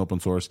of stuff in open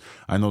source.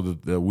 I know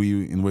that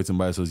we in Weights and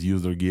Biases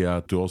use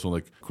Argia to also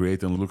like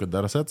create and look at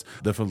datasets.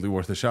 Definitely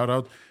worth a shout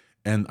out.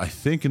 And I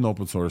think in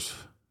open source,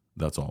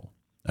 that's all.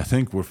 I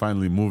think we're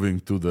finally moving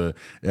to the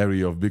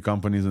area of big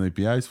companies and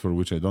APIs, for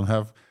which I don't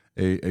have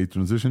a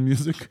transition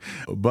music.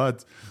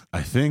 But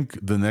I think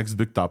the next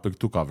big topic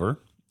to cover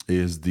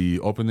is the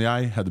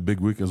OpenAI had a big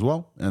week as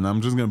well. And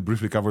I'm just going to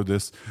briefly cover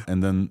this,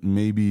 and then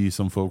maybe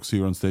some folks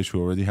here on stage who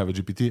already have a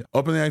GPT.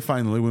 OpenAI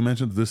finally, we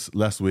mentioned this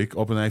last week,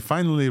 OpenAI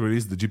finally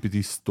released the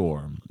GPT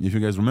store. If you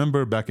guys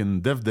remember, back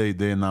in Dev Day,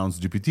 they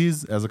announced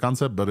GPTs as a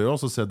concept, but they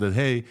also said that,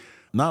 hey,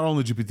 not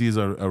only GPTs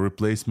are a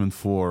replacement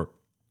for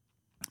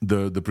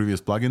the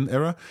previous plugin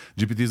era,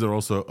 GPTs are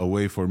also a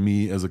way for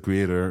me as a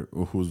creator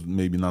who's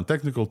maybe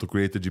non-technical to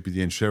create a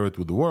GPT and share it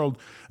with the world,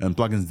 and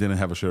plugins didn't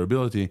have a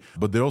shareability.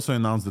 But they also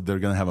announced that they're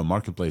going to have a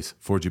marketplace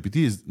for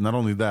GPTs. Not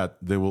only that,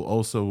 they will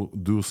also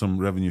do some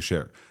revenue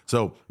share.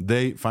 So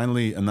they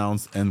finally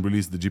announced and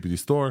released the GPT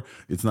store.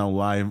 It's now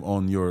live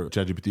on your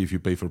ChatGPT if you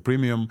pay for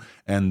premium,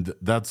 and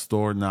that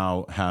store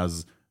now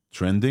has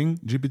trending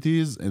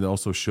GPTs. It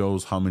also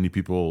shows how many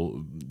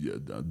people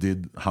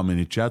did how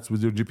many chats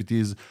with your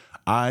GPTs.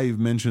 I've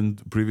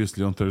mentioned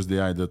previously on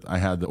ThursdAI that I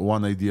had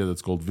one idea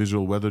that's called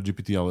Visual Weather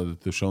GPT. I'll add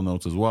it to show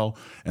notes as well.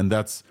 And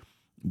that's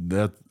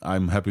that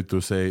I'm happy to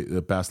say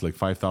passed like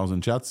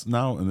 5,000 chats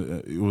now.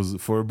 And it was,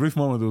 for a brief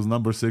moment, it was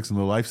number 6 in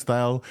the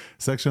lifestyle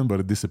section, but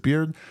it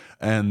disappeared.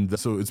 And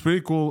so it's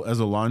pretty cool as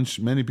a launch.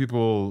 Many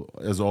people,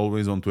 as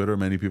always on Twitter,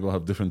 many people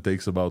have different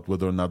takes about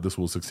whether or not this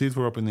will succeed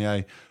for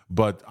OpenAI.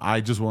 But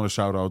I just want to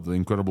shout out the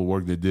incredible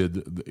work they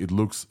did. It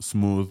looks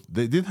smooth.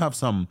 They did have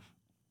some,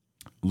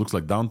 looks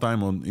like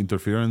downtime on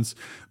interference,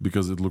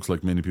 because it looks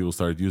like many people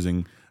started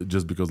using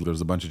just because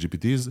there's a bunch of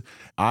GPTs.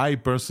 I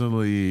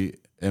personally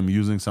am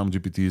using some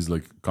GPTs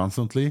like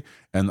constantly,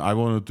 and I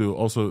wanted to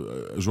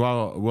also,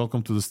 Joao,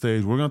 welcome to the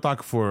stage. We're going to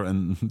talk for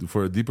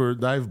a deeper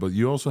dive, but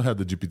you also had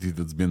the GPT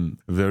that's been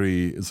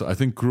very, so I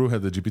think Crew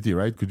had the GPT,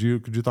 right? Could you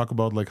talk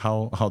about like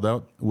how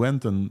that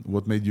went and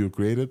what made you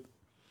create it?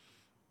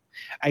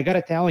 I got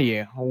to tell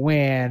you,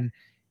 when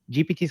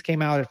GPTs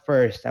came out at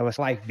first, I was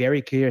like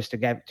very curious to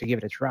give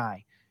it a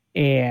try.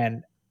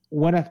 And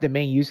one of the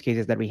main use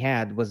cases that we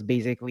had was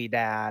basically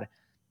that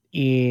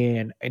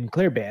in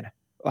Clearbit,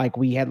 like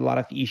we had a lot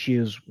of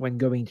issues when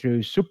going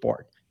through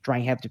support,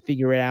 trying to have to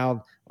figure it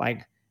out,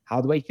 like,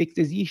 how do I fix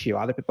this issue?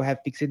 Other people have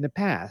fixed it in the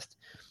past.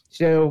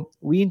 So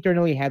we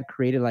internally had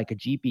created like a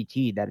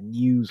GPT that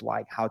knew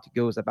like how to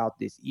go about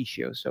this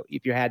issue. So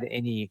if you had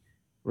any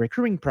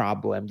recurring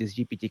problem, this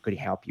GPT could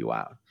help you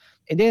out.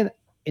 And then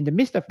in the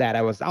midst of that,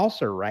 I was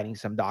also writing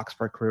some docs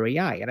for Crew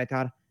AI. And I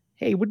thought,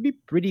 hey, it would be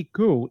pretty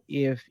cool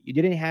if you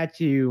didn't have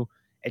to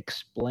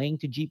explain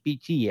to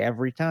GPT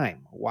every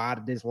time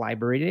what this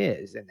library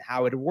is and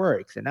how it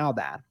works and all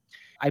that.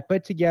 I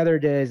put together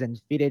this and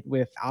fit it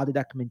with all the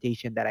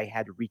documentation that I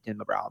had written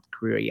about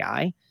Crew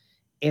AI.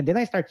 And then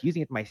I started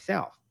using it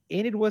myself.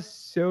 And it was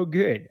so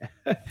good.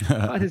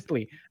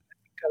 Honestly,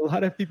 a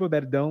lot of people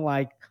that don't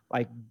like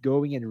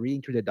going and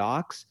reading through the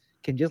docs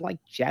can just like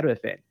chat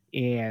with it.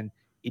 And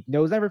it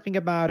knows everything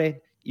about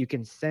it. You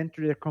can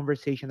center the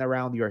conversation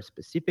around your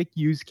specific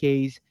use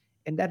case.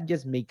 And that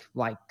just makes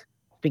like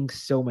things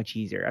so much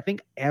easier. I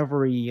think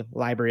every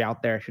library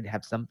out there should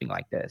have something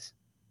like this.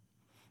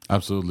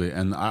 Absolutely.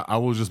 And I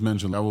will just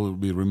mention, I will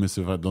be remiss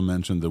if I don't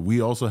mention that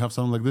we also have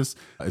something like this.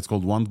 It's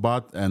called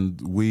WantBot, and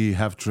we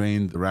have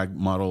trained RAG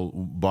model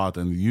bot,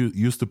 and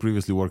used to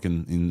previously work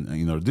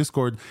in our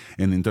Discord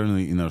and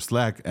internally in our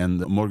Slack.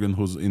 And Morgan,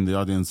 who's in the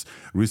audience,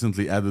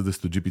 recently added this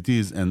to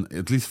GPTs. And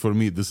at least for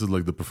me, this is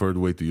like the preferred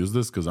way to use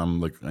this, because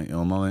I'm like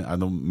online. I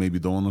don't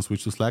want to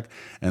switch to Slack,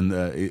 and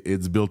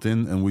it's built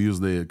in, and we use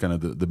the kind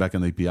of the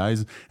backend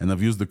APIs. And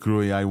I've used the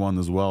Crew AI one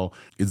as well.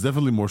 It's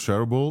definitely more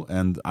shareable,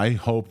 and I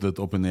hope that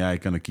OpenAI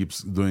kind of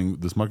keeps doing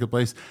this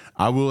marketplace.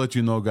 I will let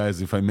you know,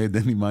 guys, if I made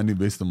any money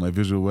based on my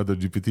visual weather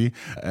GPT,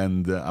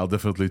 and I'll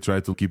definitely try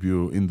to keep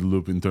you in the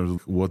loop in terms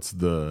of what's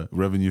the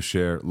revenue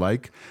share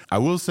like. I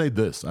will say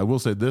this,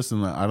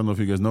 and I don't know if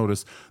you guys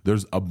noticed,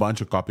 there's a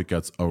bunch of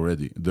copycats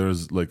already.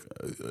 There's like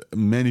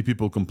many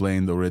people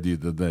complained already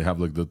that they have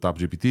like the top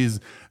GPTs,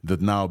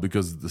 that now,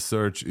 because the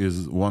search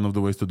is one of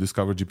the ways to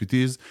discover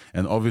GPTs,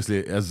 and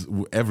obviously as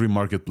every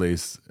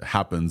marketplace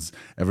happens,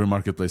 every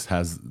marketplace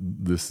has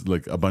this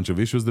like a bunch of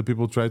issues that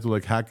people try to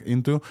like hack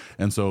into.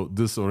 And so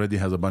this already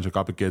has a bunch of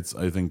copycats.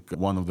 I think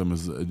one of them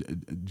is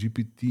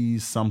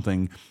GPT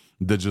something,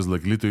 that just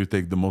like literally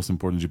take the most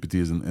important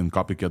GPTs and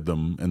copycat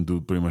them and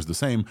do pretty much the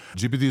same.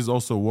 GPT is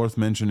also worth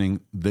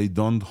mentioning. They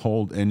don't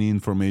hold any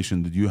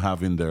information that you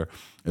have in there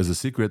as a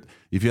secret.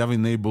 If you have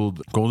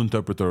enabled Code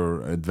Interpreter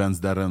or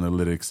Advanced Data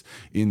Analytics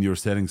in your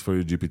settings for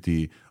your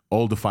GPT,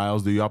 all the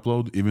files that you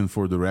upload, even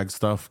for the RAG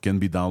stuff, can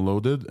be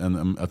downloaded.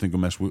 And I think,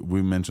 Umesh,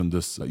 we mentioned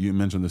this. You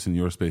mentioned this in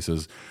your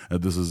spaces.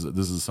 This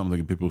is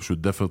something people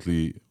should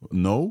definitely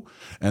know.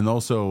 And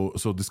also,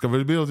 so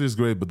discoverability is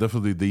great, but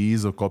definitely the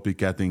ease of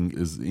copycatting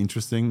is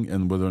interesting.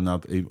 And whether or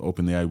not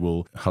OpenAI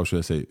will, how should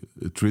I say,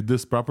 treat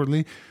this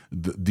properly.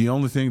 The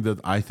only thing that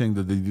I think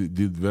that they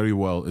did very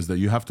well is that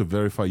you have to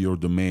verify your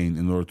domain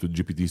in order to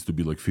GPTs to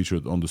be like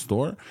featured on the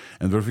store.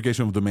 And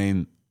verification of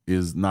domain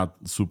is not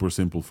super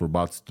simple for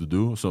bots to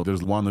do. So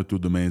there's one or two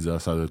domains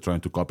that are trying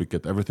to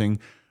copycat everything.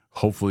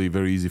 Hopefully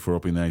very easy for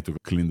OpenAI to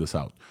clean this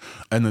out.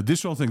 An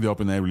additional thing that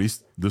OpenAI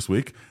released this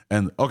week,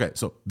 and okay,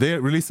 so they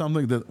released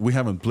something that we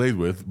haven't played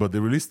with, but they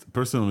released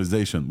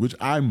personalization, which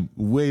I'm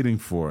waiting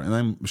for. And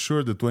I'm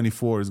sure that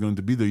 24 is going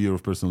to be the year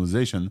of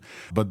personalization,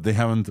 but they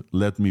haven't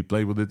let me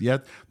play with it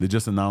yet. They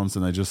just announced,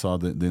 and I just saw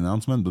the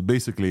announcement, but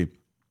basically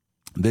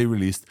they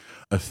released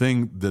a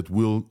thing that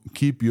will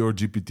keep your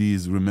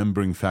GPTs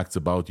remembering facts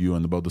about you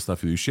and about the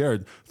stuff that you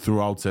shared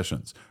throughout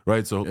sessions,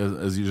 right? So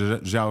as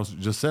Zhao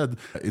just said,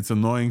 it's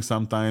annoying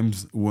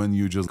sometimes when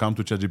you just come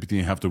to ChatGPT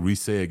and have to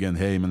re-say again,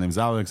 hey, my name's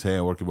Alex, hey,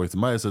 I work at Weights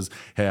and Biases,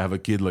 hey, I have a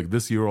kid like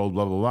this year old,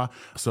 blah, blah, blah.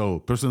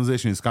 So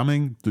personalization is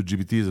coming to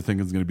GPTs. I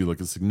think it's going to be like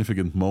a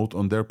significant moat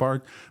on their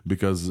part,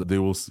 because they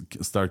will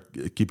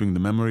start keeping the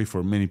memory.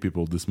 For many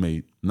people, this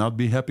may not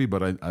be happy,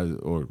 but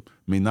or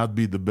may not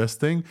be the best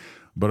thing.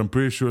 But I'm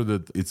pretty sure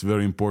that it's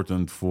very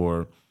important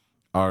for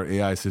our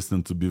AI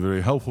assistant to be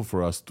very helpful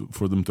for us,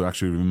 for them to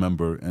actually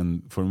remember,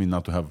 and for me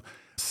not to have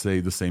say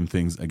the same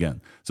things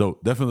again. So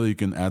definitely you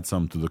can add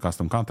some to the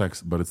custom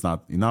context, but it's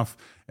not enough.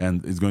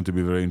 And it's going to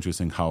be very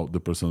interesting how the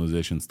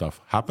personalization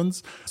stuff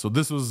happens. So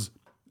this was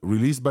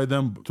released by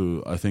them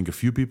to, I think, a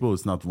few people.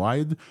 It's not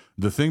wide.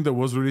 The thing that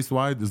was released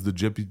wide is the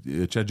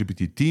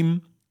ChatGPT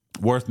team.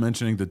 Worth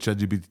mentioning the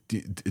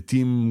ChatGPT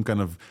team kind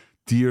of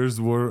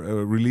tiers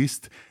were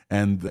released,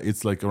 and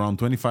it's like around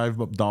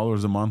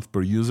 $25 a month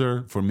per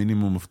user for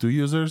minimum of 2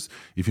 users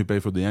if you pay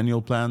for the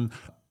annual plan.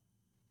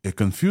 A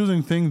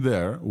confusing thing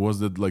there was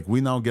that like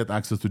we now get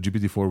access to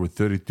GPT-4 with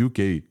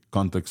 32K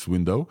context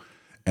window.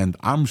 And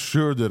I'm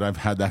sure that I've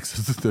had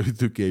access to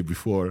 32K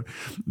before,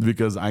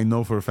 because I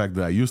know for a fact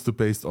that I used to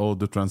paste all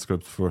the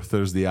transcripts for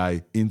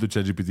ThursdAI into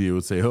ChatGPT. It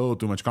would say, oh,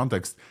 too much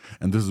context.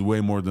 And this is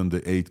way more than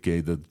the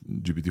 8K that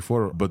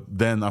GPT-4. But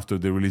then after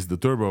they released the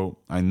turbo,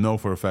 I know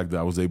for a fact that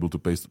I was able to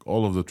paste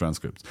all of the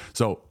transcripts.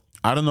 So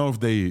I don't know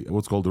if they,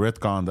 what's called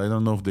retconned, I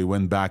don't know if they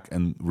went back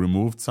and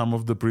removed some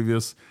of the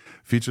previous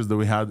features that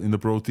we had in the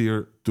pro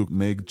tier to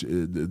make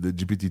the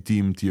GPT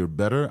team tier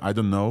better. I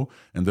don't know.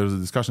 And there's a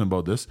discussion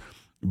about this.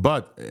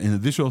 But an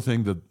additional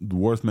thing that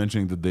worth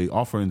mentioning that they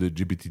offer in the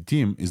GPT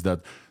team is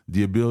that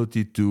the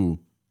ability to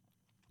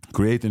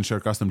create and share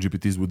custom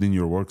GPTs within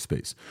your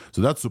workspace.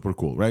 So that's super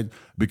cool, right?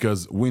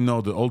 Because we know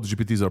that all the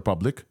GPTs are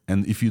public.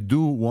 And if you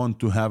do want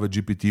to have a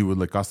GPT with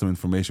like custom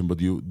information, but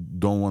you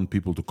don't want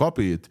people to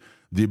copy it,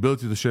 the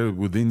ability to share it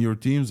within your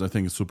teams, I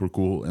think is super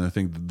cool. And I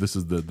think that this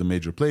is the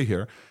major play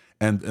here.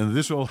 And an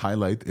additional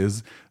highlight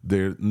is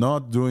they're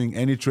not doing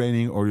any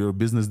training or your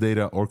business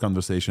data or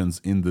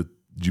conversations in the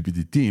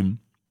GPT team,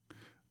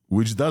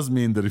 which does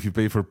mean that if you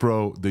pay for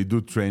Pro, they do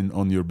train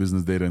on your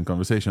business data and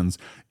conversations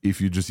if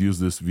you just use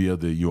this via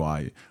the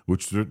UI,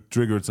 which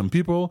triggered some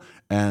people.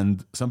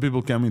 And some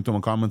people came into my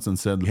comments and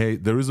said, hey,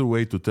 there is a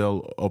way to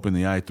tell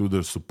OpenAI through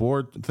their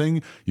support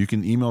thing. You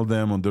can email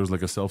them, and there's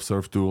like a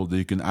self-serve tool that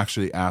you can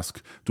actually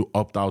ask to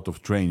opt out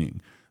of training.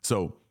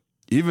 So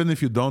even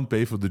if you don't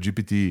pay for the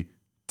GPT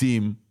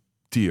team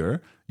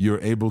tier, you're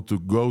able to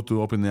go to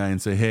OpenAI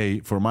and say, hey,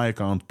 for my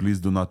account, please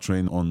do not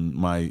train on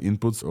my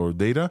inputs or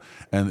data.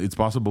 And it's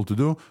possible to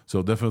do.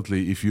 So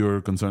definitely, if you're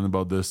concerned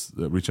about this,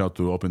 reach out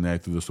to OpenAI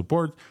to the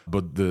support.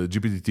 But the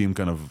GPT team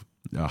kind of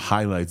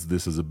highlights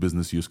this as a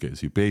business use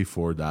case. You pay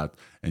for that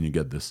and you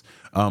get this.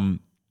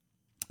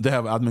 They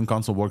have admin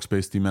console,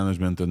 workspace, team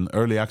management, and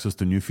early access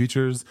to new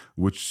features,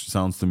 which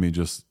sounds to me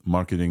just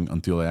marketing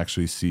until I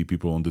actually see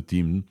people on the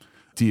team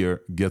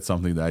tier get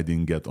something that I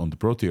didn't get on the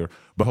pro tier.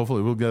 But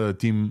hopefully we'll get a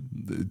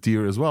team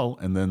tier as well,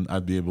 and then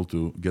I'd be able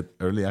to get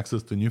early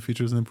access to new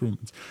features and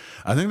improvements.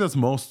 I think that's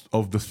most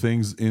of the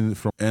things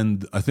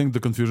and I think the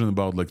confusion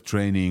about like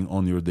training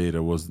on your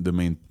data was the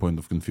main point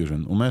of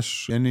confusion.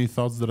 Umesh, any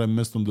thoughts that I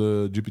missed on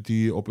the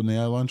GPT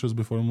OpenAI launches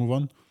before we move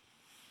on?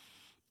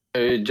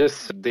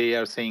 Just they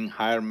are saying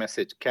higher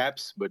message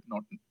caps, but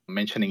not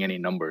mentioning any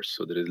numbers.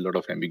 So there is a lot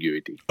of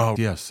ambiguity. Oh,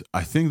 yes.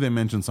 I think they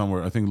mentioned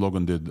somewhere, I think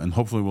Logan did, and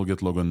hopefully we'll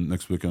get Logan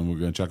next week and we're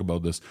going to check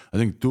about this. I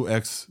think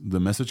 2x the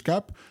message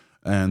cap,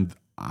 and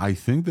I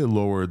think they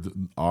lowered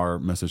our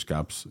message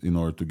caps in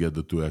order to get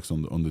the 2x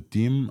on the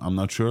team. I'm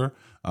not sure.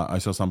 I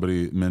saw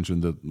somebody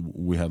mention that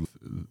we had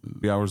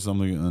 3 hours or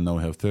something, and now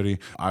we have 30.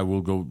 I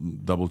will go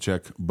double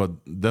check, but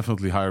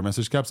definitely higher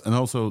message caps. And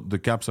also the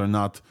caps are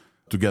not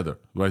together,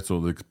 right? So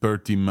like per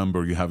team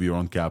member, you have your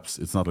own caps.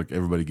 It's not like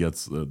everybody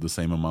gets the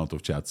same amount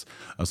of chats.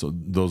 So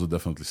those are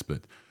definitely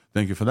split.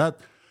 Thank you for that.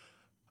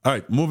 All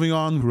right, moving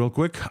on real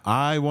quick.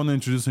 I want to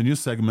introduce a new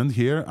segment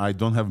here. I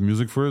don't have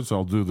music for it, so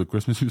I'll do the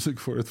Christmas music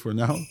for it for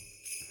now.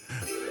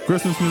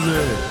 Christmas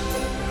music.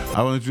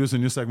 I want to introduce a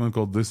new segment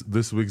called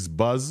This Week's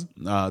Buzz.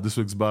 This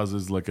Week's Buzz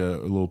is like a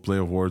little play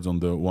of words on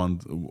the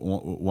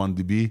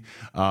 1DB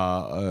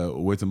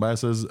weights and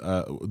biases.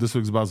 This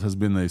Week's Buzz has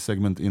been a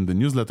segment in the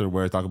newsletter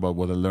where I talk about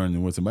what I learned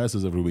in weights and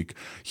biases every week.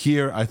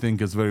 Here, I think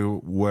it's very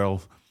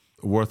well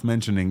worth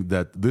mentioning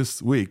that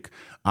this week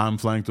I'm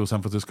flying to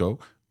San Francisco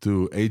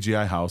to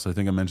AGI House. I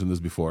think I mentioned this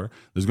before.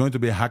 There's going to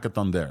be a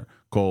hackathon there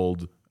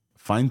called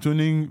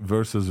Fine-tuning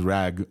versus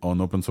RAG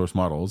on open source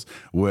models,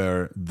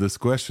 where this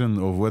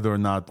question of whether or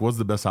not, what's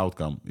the best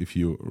outcome? If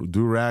you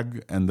do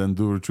RAG and then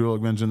do retrieval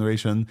augmented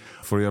generation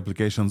for your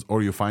applications,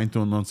 or you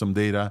fine-tune on some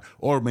data,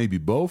 or maybe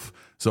both.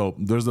 So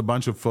there's a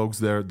bunch of folks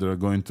there that are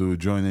going to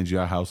join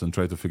AGI House and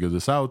try to figure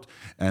this out.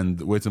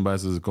 And Weights and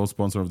Biases is a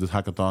co-sponsor of this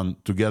hackathon.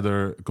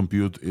 Together,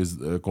 Compute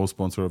is a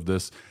co-sponsor of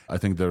this. I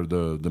think they're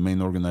the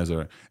main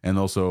organizer. And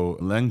also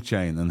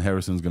Langchain and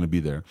Harrison is going to be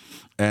there.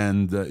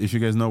 And if you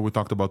guys know, we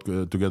talked about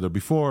together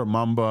before.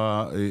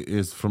 Mamba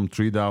is from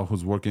TreeDAO,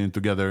 who's working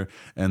together.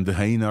 And the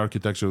Hyena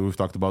architecture we've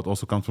talked about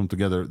also comes from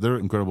together. They're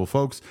incredible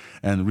folks.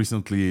 And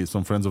recently,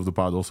 some friends of the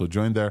pod also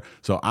joined there.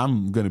 So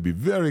I'm going to be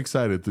very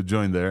excited to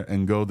join there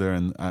and go there.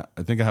 And I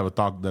think I have a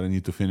talk that I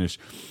need to finish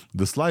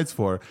the slides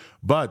for.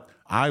 But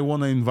I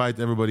want to invite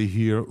everybody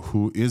here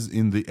who is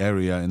in the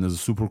area and is a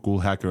super cool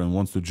hacker and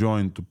wants to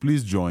join to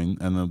please join,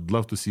 and I'd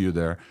love to see you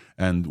there.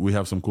 And we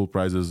have some cool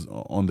prizes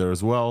on there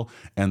as well.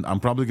 And I'm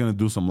probably going to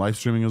do some live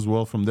streaming as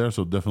well from there,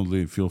 so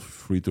definitely feel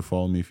free to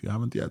follow me if you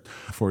haven't yet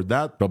for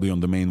that, probably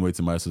on the main Weights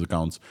and Biases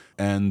accounts.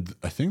 And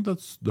I think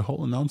that's the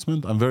whole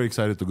announcement. I'm very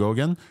excited to go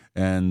again.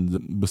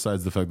 And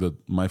besides the fact that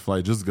my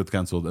flight just got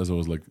canceled as I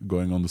was like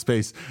going on the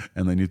space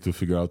and I need to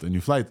figure out a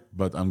new flight,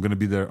 but I'm going to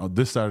be there on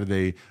this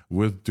Saturday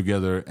with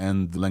Together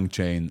and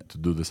LangChain to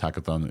do this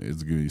hackathon.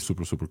 It's going to be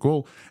super, super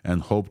cool,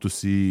 and hope to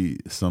see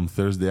some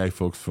ThursdAI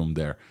folks from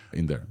there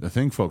in there. I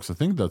think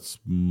that's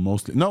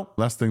mostly... No,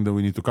 last thing that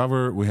we need to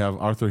cover, we have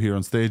Arthur here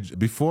on stage.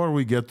 Before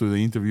we get to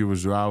the interview with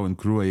Joao and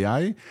Crew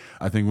AI,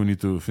 I think we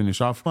need to finish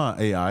off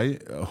AI,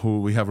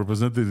 who we have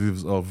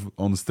representatives of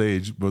on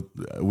stage, but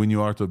we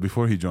knew Arthur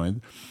before he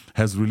joined,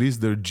 has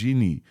released their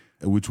Genie,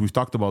 which we've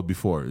talked about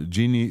before.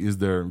 Genie is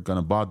their kind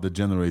of bot that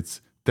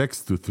generates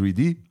text to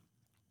 3D.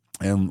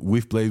 And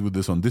we've played with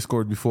this on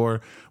Discord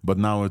before, but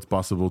now it's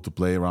possible to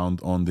play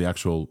around on the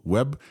actual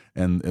web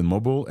and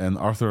mobile. And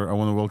Arthur, I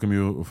want to welcome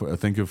you.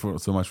 Thank you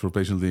so much for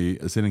patiently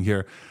sitting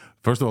here.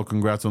 First of all,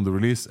 congrats on the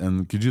release.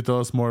 And could you tell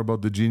us more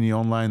about the Genie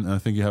Online? And I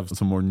think you have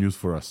some more news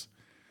for us.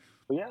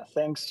 Yeah,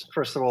 thanks.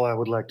 First of all, I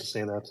would like to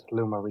say that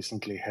Luma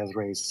recently has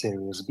raised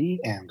Series B,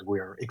 and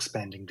we're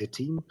expanding the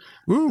team.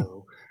 Woo!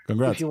 So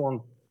Congrats. If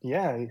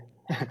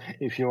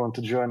you want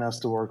to join us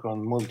to work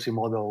on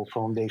multimodal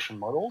foundation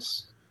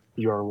models,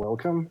 you're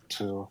welcome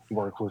to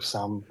work with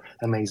some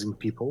amazing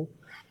people.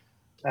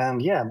 And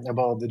yeah,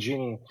 about the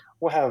Genie,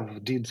 we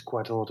have did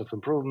quite a lot of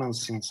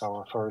improvements since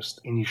our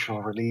first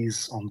initial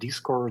release on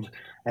Discord,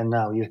 and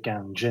now you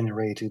can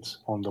generate it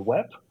on the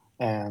web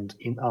and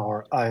in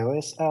our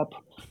iOS app.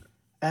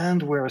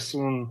 And we're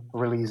soon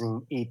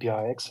releasing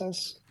API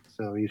access.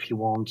 So if you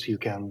want, you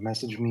can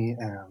message me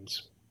and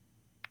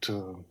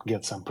to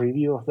get some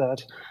preview of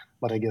that.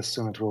 But I guess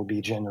soon it will be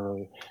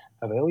generally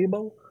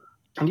available.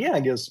 And yeah,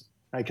 I guess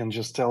I can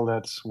just tell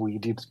that we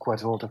did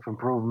quite a lot of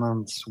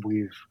improvements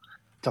with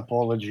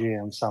topology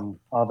and some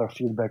other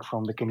feedback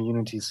from the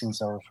community since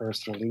our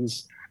first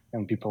release,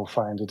 and people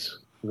find it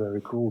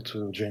very cool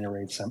to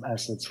generate some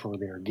assets for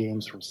their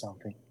games or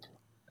something.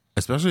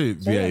 Especially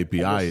via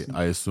API,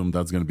 I assume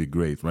that's going to be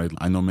great, right?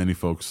 I know many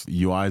folks,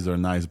 UIs are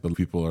nice, but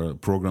people are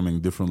programming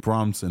different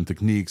prompts and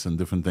techniques and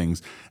different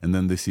things, and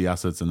then they see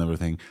assets and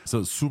everything.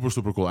 So super,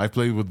 super cool. I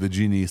played with the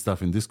Genie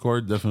stuff in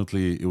Discord.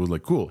 Definitely, it was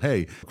like, cool.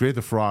 Hey, create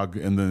a frog,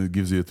 and then it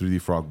gives you a 3D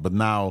frog. But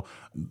now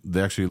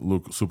they actually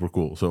look super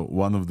cool. So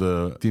one of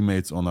the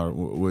teammates on our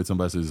Weights and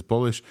Biases is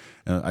Polish,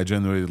 and I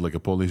generated like a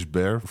Polish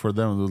bear for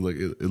them. It was like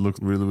it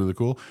looked really, really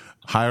cool.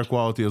 Higher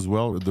quality as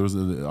well. There's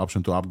the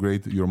option to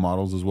upgrade your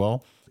models as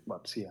well.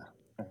 But yeah,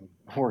 I'm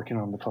working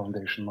on the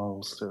foundation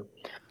models too.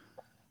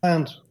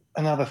 And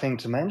another thing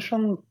to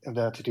mention,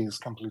 that it is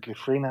completely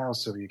free now,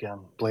 so you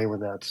can play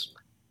with that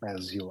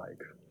as you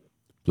like.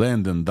 Play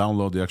and then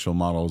download the actual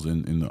models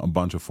in a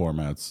bunch of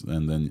formats.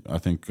 And then I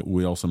think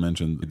we also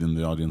mentioned, in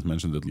the audience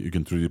mentioned that you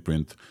can 3D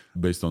print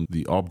based on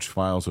the obj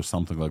files or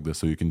something like this.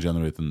 So you can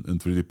generate in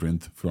 3D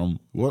print from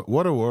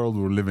what a world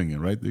we're living in,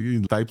 right? You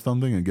can type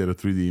something and get a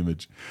 3D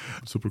image.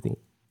 Super cool.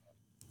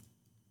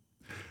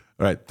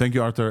 All right. Thank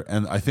you, Arthur.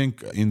 And I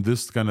think in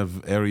this kind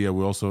of area,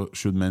 we also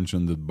should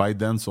mention that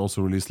ByteDance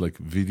also released like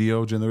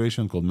video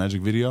generation called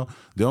Magic Video.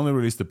 They only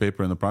released the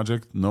paper in the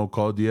project, no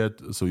code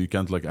yet, so you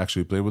can't like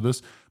actually play with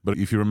this. But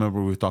if you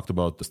remember, we talked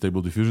about the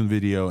Stable Diffusion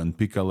video and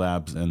Pika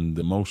Labs and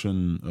the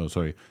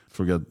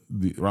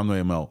the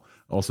Runway ML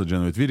also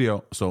generate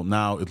video. So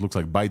now it looks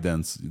like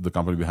ByteDance, the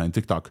company behind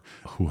TikTok,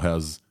 who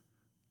has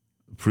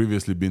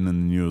previously been in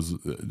the news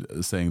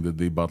saying that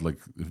they bought like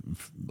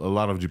a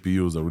lot of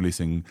GPUs are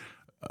releasing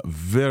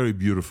very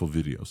beautiful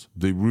videos.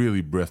 They're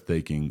really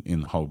breathtaking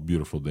in how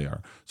beautiful they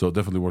are. So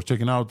definitely worth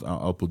checking out.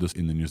 I'll put this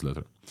in the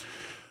newsletter.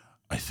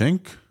 I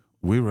think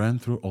we ran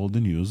through all the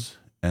news,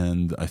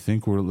 and I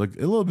think we're like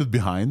a little bit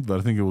behind, but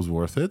I think it was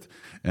worth it.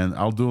 And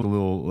I'll do a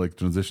little like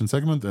transition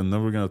segment, and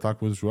then we're going to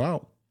talk with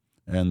Joao.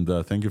 And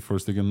thank you for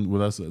sticking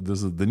with us.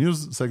 The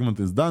news segment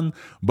is done,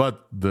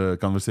 but the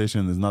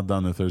conversation is not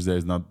done, and ThursdAI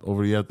is not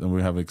over yet. And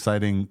we have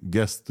exciting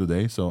guests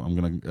today. So I'm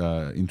going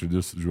to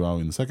introduce Joao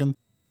in a second.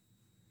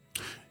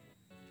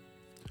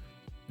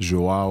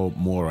 Joao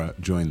Moura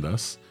joined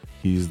us.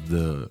 He's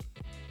the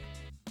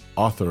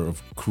author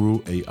of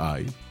Crew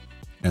AI,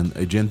 an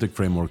agentic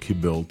framework he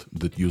built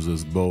that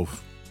uses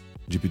both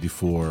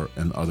GPT-4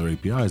 and other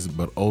APIs,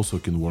 but also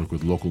can work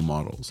with local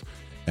models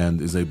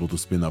and is able to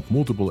spin up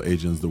multiple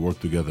agents that work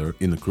together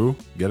in a crew.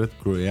 Get it?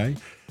 Crew AI.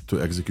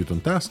 To execute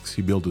on tasks.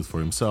 He built it for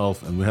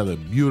himself, and we had a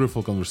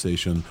beautiful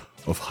conversation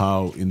of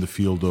how in the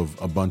field of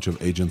a bunch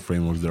of agent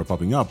frameworks that are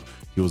popping up,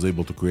 he was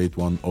able to create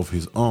one of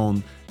his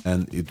own,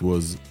 and it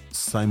was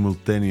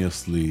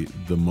simultaneously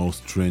the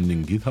most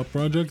trending GitHub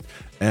project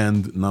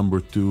and number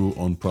 2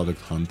 on Product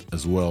Hunt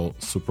as well.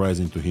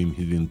 Surprising to him,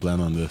 he didn't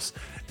plan on this,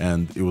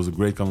 and it was a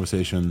great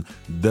conversation,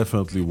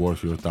 definitely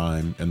worth your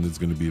time, and it's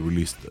going to be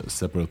released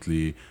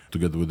separately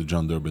together with the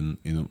Jon Durbin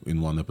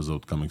in one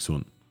episode coming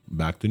soon.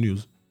 Back to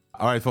news.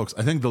 All right, folks.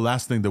 I think the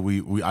last thing that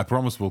we I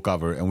promised we'll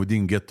cover and we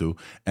didn't get to,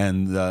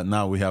 and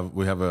now we have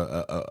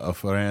a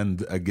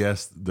friend, a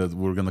guest that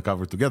we're going to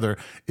cover together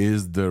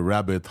is the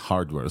Rabbit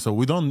hardware. So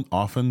we don't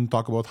often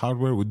talk about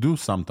hardware. We do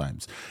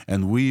sometimes,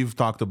 and we've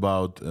talked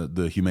about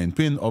the Humane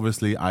Pin.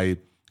 Obviously, I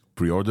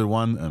pre-ordered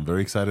one. I'm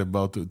very excited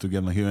about to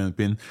get my Humane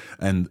Pin.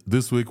 And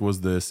this week was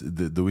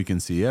the week in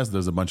CES.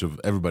 There's a bunch of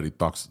everybody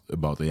talks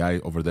about AI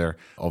over there.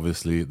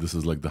 Obviously, this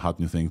is like the hot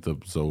new thing.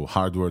 So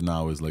hardware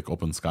now is like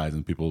open skies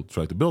and people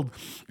try to build.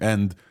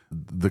 And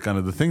the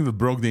thing that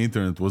broke the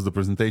internet was the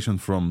presentation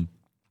from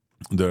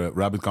the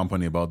Rabbit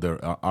company about their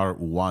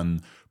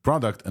R1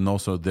 product and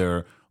also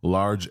their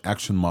large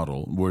action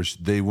model, which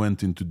they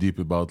went into deep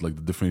about like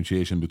the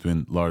differentiation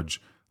between large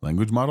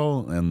language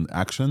model and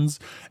actions.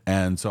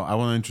 And so I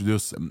want to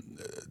introduce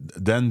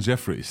Dan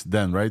Jeffries.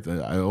 Dan, right?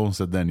 I almost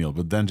said Daniel,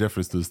 but Dan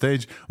Jeffries to the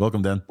stage.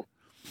 Welcome, Dan.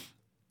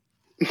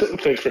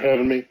 Thanks for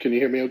having me. Can you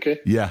hear me okay?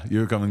 Yeah,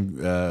 you're coming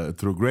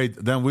through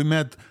great. Dan, we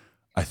met,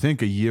 I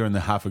think, a year and a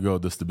half ago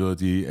at the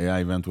Stability AI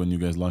event when you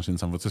guys launched in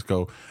San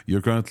Francisco.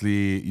 You're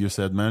currently, you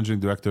said,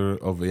 Managing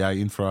Director of AI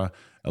Infra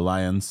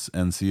Alliance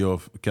and CEO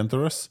of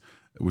Kentorus,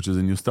 which is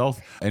a new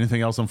stealth.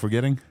 Anything else I'm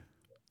forgetting?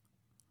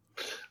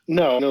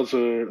 No, a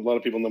lot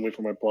of people know me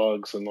for my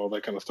blogs and all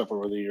that kind of stuff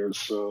over the years.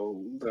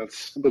 So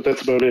that's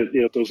about it.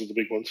 Yeah, those are the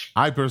big ones.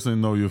 I personally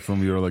know you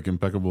from your like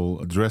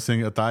impeccable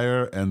dressing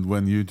attire, and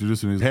when you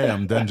introduced me, hey,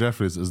 I'm Dan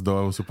Jeffries, as though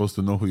I was supposed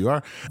to know who you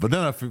are. But then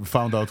I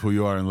found out who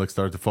you are and like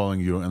started following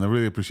you, and I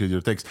really appreciate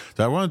your takes.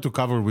 So I wanted to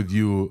cover with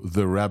you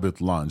the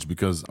Rabbit launch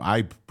because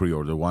I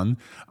pre-ordered one.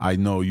 I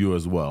know you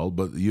as well,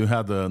 but you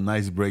had a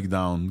nice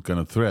breakdown kind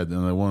of thread,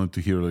 and I wanted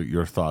to hear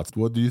your thoughts.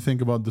 What do you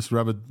think about this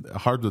Rabbit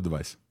hardware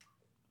device?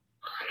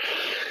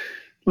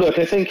 Look,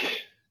 I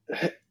think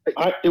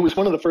it was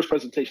one of the first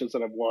presentations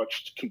that I've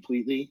watched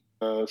completely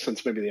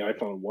since maybe the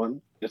iPhone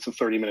 1. It's a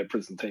 30-minute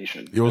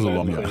presentation. It was a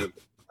long one.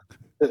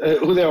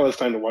 Who the hell has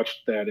time to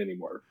watch that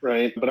anymore,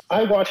 right? But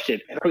I watched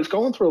it, and I was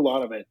going through a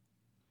lot of it,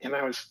 and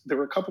there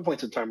were a couple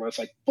points in time where I was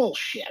like,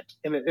 bullshit.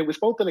 And it was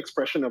both an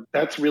expression of,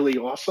 that's really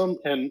awesome,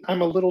 and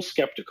I'm a little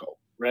skeptical,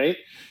 right?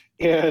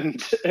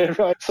 And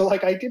so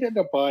like I did end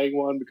up buying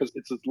one because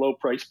it's a low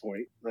price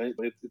point, right?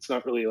 It's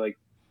not really like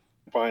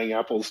buying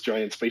Apple's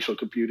giant spatial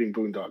computing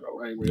boondoggle,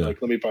 right? Where you're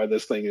like, let me buy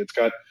this thing. It's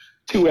got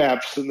 2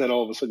 apps, and then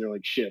all of a sudden you're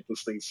like, shit,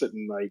 this thing's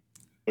sitting like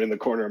in the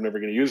corner. I'm never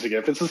going to use it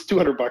again. If it's just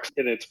 $200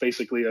 and it's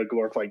basically a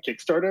glorified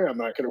Kickstarter, I'm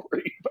not going to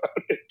worry about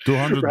it.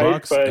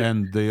 $200, right?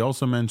 And they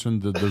also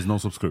mentioned that there's no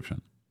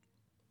subscription.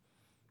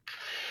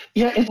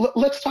 Yeah, and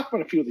let's talk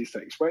about a few of these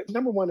things, right?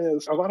 Number one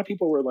is a lot of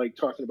people were like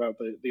talking about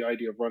the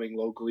idea of running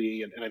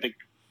locally, and I think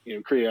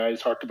Cree AI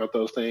talked about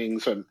those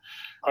things, and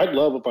I'd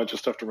love a bunch of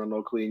stuff to run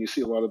locally, and you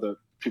see a lot of the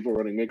people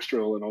running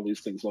Mixtral and all these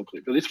things locally,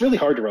 but it's really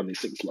hard to run these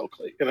things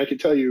locally. And I can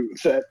tell you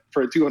that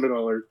for a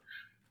 $200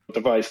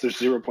 device, there's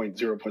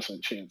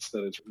 0.0% chance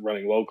that it's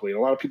running locally. And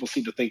a lot of people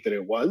seem to think that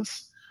it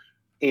was,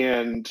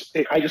 and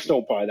I just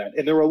don't buy that.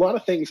 And there were a lot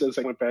of things as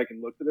I went back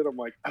and looked at it, I'm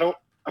like,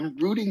 I'm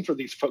rooting for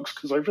these folks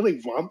because I really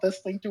want this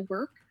thing to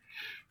work,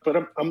 but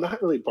I'm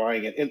not really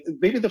buying it. And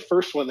maybe the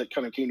first one that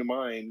kind of came to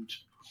mind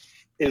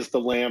is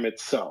the LAM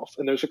itself.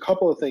 And there's a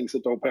couple of things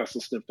that don't pass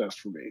the sniff test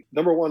for me.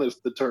 Number one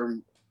is the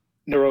term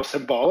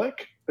neurosymbolic.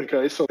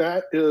 Okay, so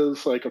that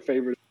is like a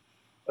favorite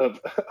of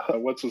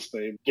what's his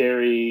name?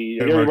 Gary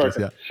Marcus.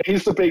 Yeah.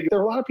 He's there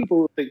are a lot of people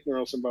who think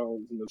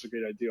neurosymbolism is a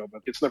great idea,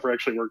 but it's never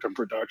actually worked on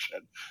production.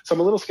 So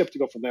I'm a little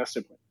skeptical from that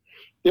standpoint.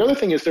 The other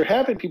thing is there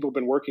have been people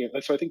been working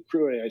on, so I think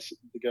Crew AI,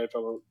 the guy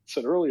fellow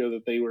said earlier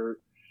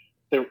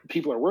that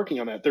people are working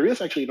on that. There is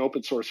actually an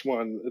open source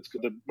one.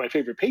 My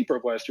favorite paper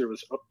of last year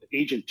was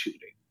agent tuning.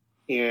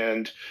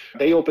 And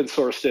they open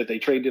sourced it. They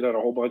trained it on a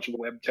whole bunch of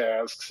web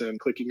tasks and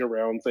clicking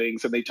around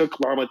things. And they took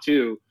Llama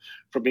 2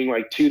 from being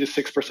like 2 to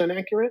 6%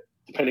 accurate,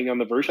 depending on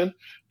the version,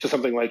 to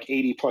something like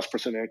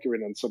 80+%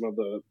 accurate on some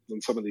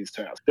of these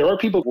tasks. There are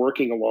people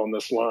working along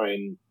this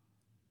line.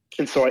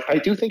 And so I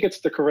do think it's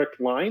the correct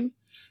line.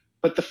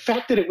 But the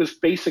fact that it was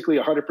basically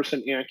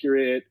 100%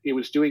 accurate, it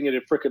was doing it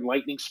at frickin'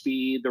 lightning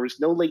speed, there was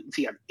no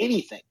latency on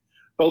anything,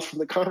 both from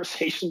the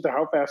conversation to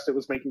how fast it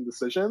was making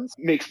decisions,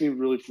 makes me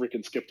really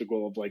freaking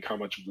skeptical of like how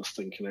much of this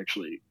thing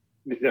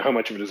how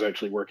much of it is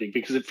actually working,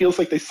 because it feels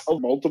like they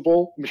solve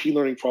multiple machine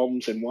learning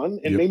problems in one.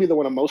 And maybe the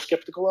one I'm most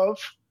skeptical of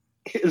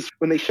is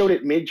when they showed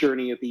it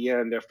mid-journey at the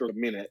end after a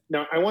minute.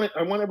 Now, I want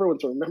everyone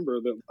to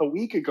remember that a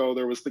week ago,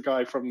 there was the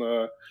guy from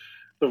the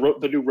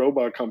new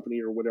robot company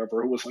or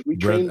whatever who was like, we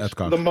trained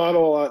the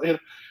model on,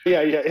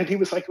 and he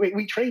was like,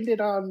 we trained it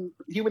on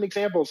human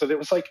examples, and it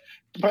was like,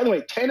 by the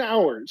way, 10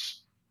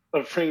 hours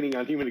of training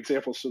on human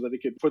examples so that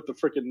it could put the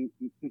freaking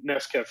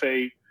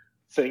Nescafe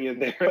thing in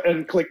there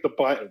and click the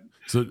button.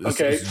 So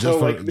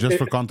just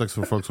for context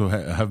for folks who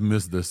have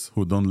missed this,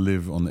 who don't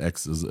live on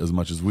X as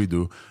much as we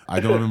do, I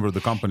don't remember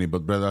the company,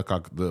 but Brett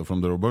Adcock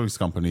from the robotics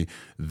company,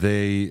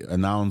 they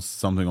announced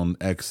something on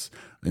X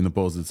in the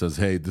post it says,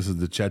 hey, this is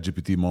the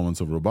ChatGPT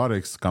moments of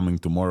robotics coming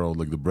tomorrow,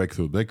 like the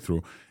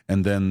breakthrough.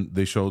 And then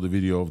they show the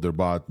video of their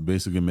bot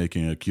basically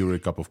making a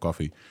Keurig cup of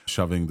coffee,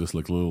 shoving this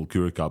like little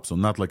Keurig cup. So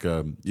not like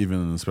even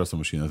an espresso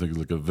machine. I think it's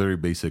like a very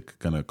basic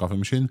kind of coffee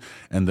machine.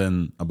 And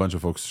then a bunch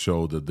of folks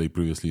show that they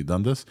previously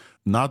done this.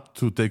 Not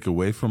to take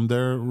away from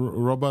their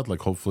robot,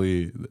 like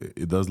hopefully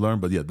it does learn.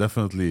 But yeah,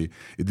 definitely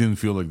it didn't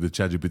feel like the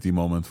ChatGPT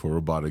moment for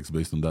robotics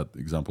based on that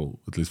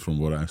example, at least from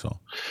what I saw.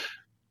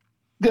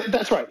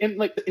 That's right, and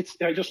like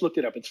I just looked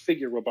it up. It's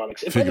Figure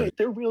Robotics. And by the way,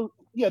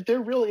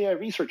 they're real AI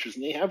researchers,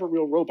 and they have a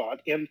real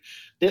robot. And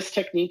this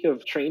technique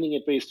of training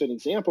it based on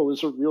example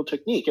is a real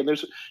technique. And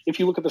if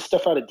you look at the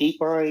stuff out of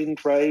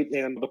DeepMind, right,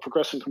 and the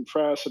progress and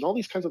compress, and all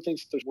these kinds of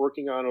things that they're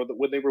working on, or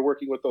when they were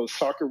working with those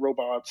soccer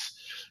robots,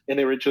 and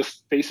they were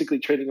just basically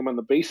training them on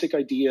the basic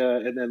idea,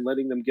 and then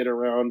letting them get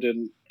around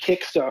and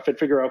kick stuff and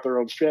figure out their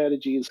own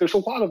strategies. There's a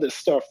lot of this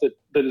stuff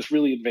that is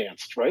really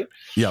advanced, right?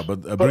 Yeah,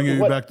 but bringing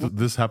you back to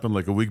this happened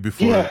like a week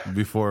before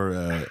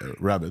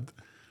Rabbit.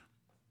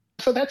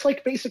 So that's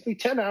like basically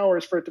 10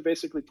 hours for it to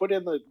basically put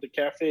in the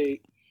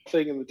cafe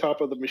thing in the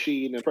top of the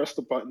machine and press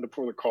the button to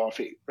pour the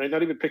coffee, right?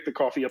 Not even pick the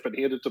coffee up and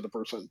hand it to the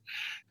person.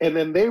 And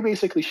then they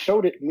basically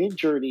showed it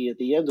mid-journey at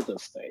the end of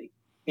this thing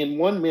in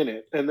 1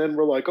 minute. And then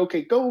we're like,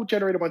 okay, go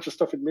generate a bunch of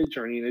stuff in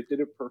mid-journey. And it did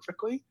it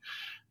perfectly.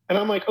 And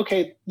I'm like,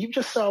 okay, you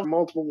just solved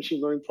multiple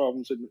machine learning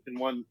problems in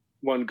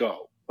one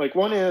go. Like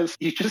one is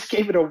you just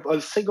gave it a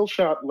single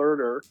shot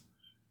learner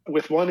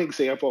with one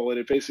example, and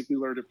it basically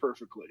learned it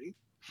perfectly.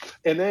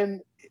 And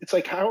then it's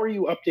like, how are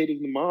you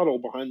updating the model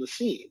behind the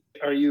scene?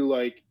 Are you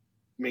like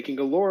making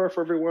a LoRa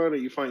for everyone? Are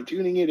you fine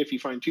tuning it? If you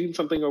fine tune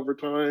something over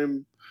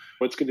time,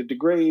 what's going to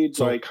degrade?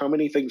 So, like how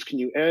many things can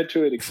you add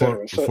to it,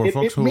 etc.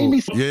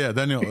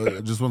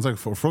 Daniel, just 1 second.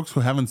 For folks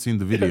who haven't seen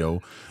the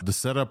video, the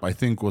setup I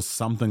think was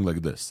something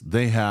like this.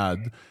 They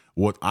had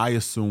what I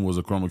assume was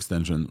a Chrome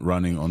extension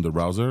running on the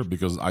browser,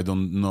 because I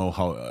don't know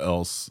how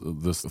else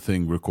this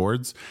thing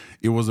records.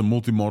 It was a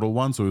multimodal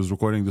one, so he was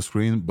recording the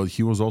screen, but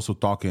he was also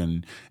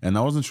talking, and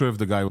I wasn't sure if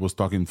the guy was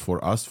talking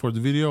for us for the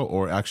video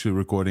or actually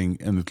recording,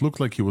 and it looked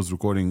like he was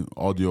recording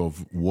audio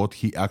of what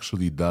he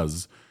actually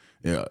does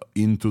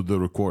into the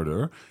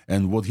recorder.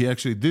 And what he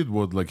actually did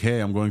was like,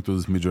 hey, I'm going to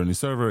this Midjourney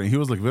server, and he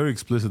was like very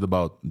explicit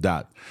about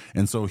that.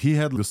 And so he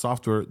had the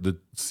software that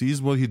sees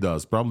what he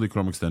does, probably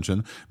Chrome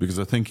extension, because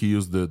I think he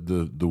used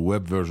the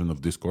web version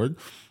of Discord,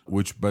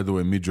 which, by the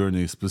way,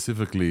 Midjourney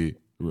specifically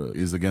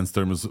is against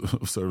terms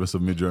of service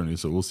of Midjourney,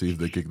 so we'll see if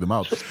they kick them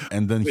out.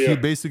 And then he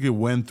basically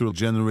went through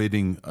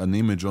generating an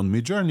image on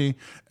Midjourney,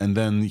 and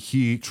then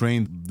he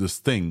trained this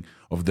thing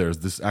of theirs,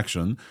 this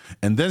action,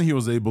 and then he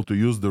was able to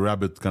use the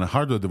Rabbit kind of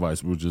hardware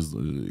device, which is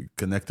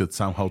connected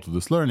somehow to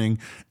this learning,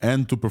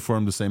 and to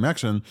perform the same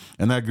action.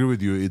 And I agree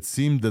with you, it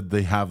seemed that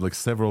they have like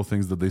several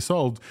things that they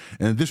solved.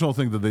 An additional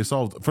thing that they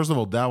solved, first of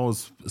all, that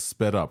was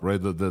sped up,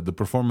 right? The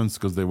performance,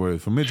 because they were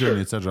from Midjourney,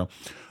 etc.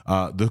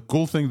 The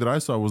cool thing that I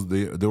saw was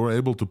they were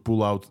able to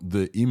pull out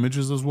the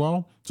images as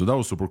well. So that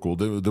was super cool.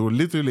 They were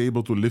literally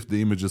able to lift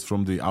the images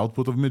from the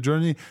output of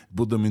Midjourney,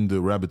 put them in the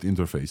Rabbit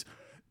interface.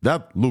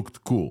 That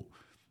looked cool.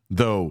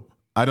 Though,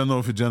 I don't know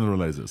if it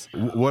generalizes.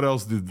 What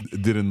else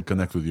didn't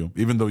connect with you,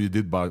 even though you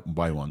did buy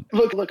one?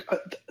 Look,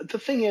 the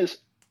thing is,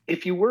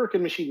 if you work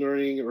in machine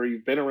learning, or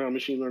you've been around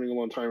machine learning a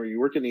long time, or you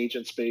work in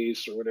agent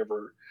space or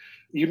whatever,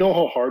 you know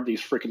how hard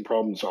these freaking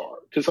problems are.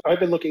 Because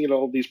I've been looking at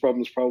all of these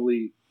problems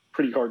probably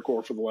pretty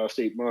hardcore for the last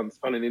 8 months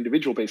on an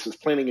individual basis.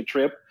 Planning a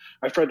trip,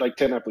 I've tried like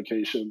 10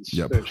 applications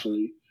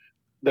actually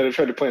that have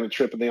tried to plan a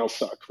trip, and they all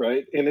suck,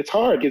 right? And it's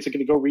hard. Is it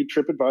going to go read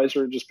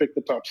TripAdvisor and just pick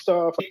the top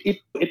stuff? It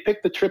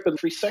picked the trip in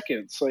 3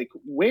 seconds. Like,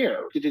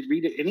 where? Did it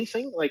read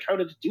anything? Like, how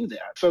did it do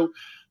that? So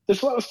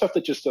there's a lot of stuff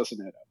that just doesn't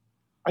add up.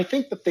 I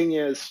think the thing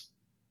is,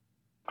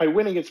 I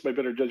went against my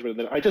better judgment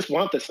that I just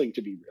want this thing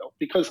to be real,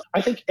 because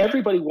I think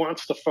everybody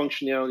wants the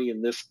functionality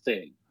in this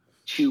thing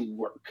to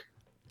work.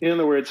 In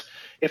other words,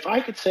 if I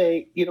could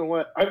say, you know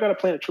what, I've got to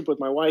plan a trip with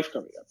my wife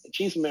coming up, and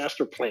she's a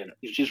master planner.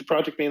 She's a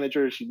project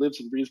manager. She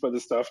lives and breathes by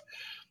this stuff.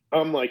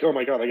 I'm like, oh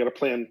my God, I got to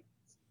plan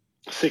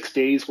 6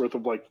 days worth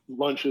of like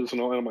lunches and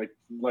all that. I'm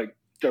like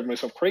driving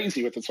myself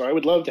crazy with it. So I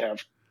would love to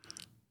have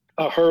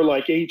her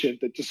like agent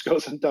that just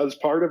goes and does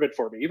part of it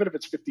for me, even if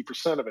it's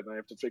 50% of it and I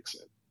have to fix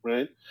it,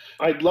 right?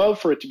 I'd love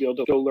for it to be able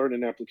to go learn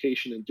an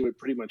application and do it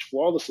pretty much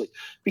flawlessly.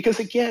 Because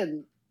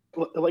again,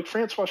 like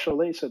Francois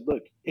Chollet said,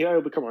 look, AI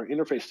will become our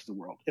interface to the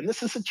world. And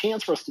this is a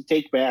chance for us to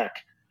take back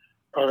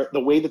the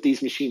way that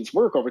these machines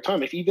work over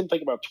time. If you even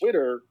think about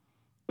Twitter,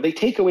 they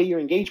take away your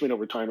engagement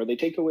over time, or they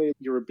take away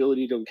your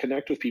ability to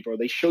connect with people, or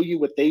they show you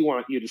what they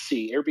want you to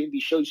see.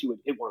 Airbnb shows you what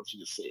it wants you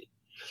to see.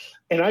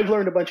 And I've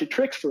learned a bunch of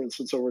tricks, for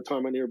instance, over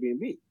time on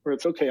Airbnb, where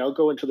it's okay, I'll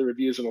go into the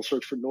reviews and I'll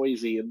search for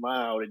noisy and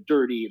loud and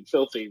dirty and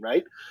filthy,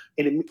 right?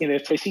 And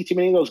if I see too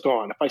many of those,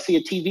 gone. If I see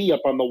a TV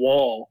up on the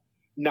wall,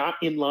 not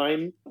in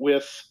line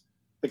with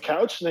the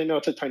couch, and I know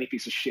it's a tiny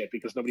piece of shit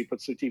because nobody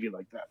puts their TV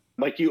like that.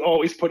 Like, you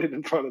always put it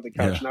in front of the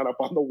couch, not up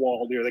on the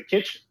wall near the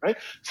kitchen, right?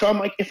 So I'm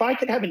like, if I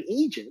could have an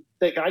agent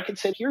that I could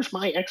say, here's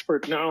my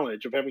expert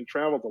knowledge of having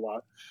traveled a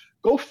lot,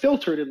 go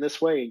filter it in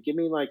this way and give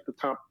me like the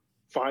top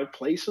 5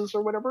 places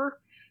or whatever,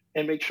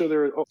 and make sure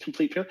they're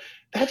complete.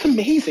 That's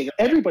amazing.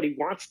 Everybody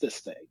wants this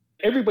thing.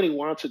 Everybody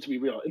wants it to be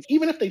real.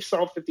 Even if they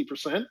solve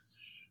 50%,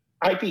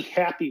 I'd be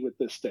happy with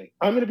this thing.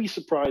 I'm going to be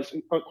surprised,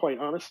 quite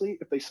honestly,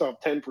 if they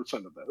solve 10%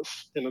 of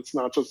this, and it's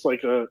not just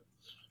like a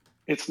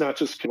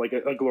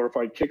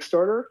glorified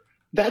Kickstarter.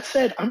 That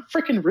said, I'm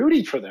freaking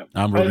rooting for them.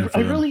 I'm rooting for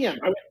them. I really am.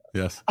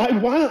 Yes. I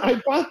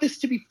want this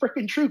to be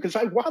freaking true because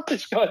I want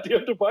this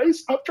goddamn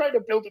device. I'm trying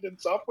to build it in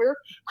software.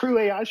 Crew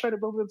AI is trying to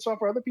build it in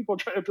software. Other people are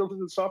trying to build it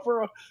in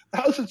software.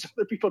 Thousands of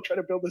other people are trying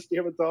to build this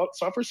damn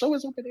software. So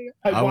is OpenAI.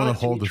 I want to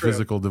hold the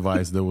physical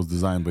device that was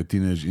designed by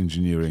teenage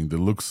engineering that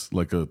looks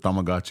like a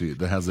Tamagotchi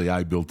that has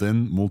AI built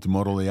in,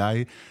 multimodal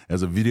AI.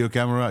 As a video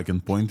camera, I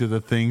can point it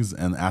at things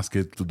and ask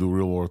it to do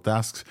real world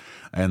tasks.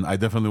 And I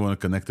definitely want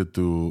to connect it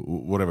to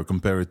whatever,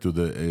 compare it to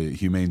the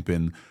Humane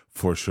Pin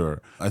for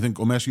sure. I think,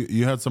 Umesh,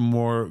 you had some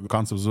more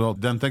concepts as well.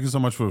 Dan, thank you so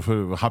much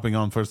for hopping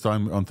on first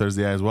time on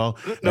ThursdAI as well.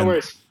 No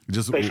worries.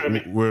 Just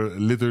we're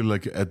literally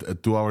like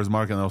at 2 hours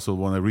mark, and I also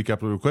want to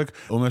recap real quick.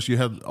 Umesh, you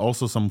had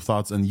also some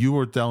thoughts, and you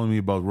were telling me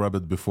about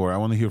Rabbit before. I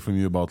want to hear from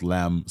you about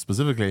Lamb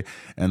specifically,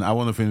 and I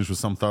want to finish with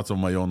some thoughts of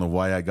my own of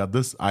why I got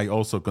this. I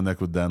also connect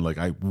with Dan, like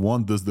I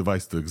want this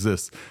device to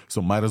exist,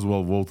 so might as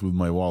well vote with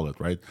my wallet,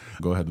 right?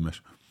 Go ahead,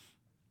 Umesh.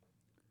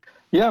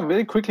 Yeah,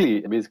 very quickly,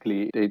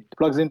 basically, it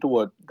plugs into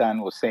what Dan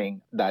was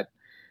saying, that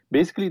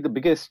basically the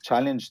biggest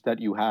challenge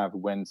that you have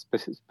when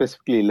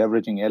specifically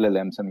leveraging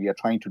LLMs, and we are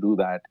trying to do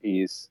that,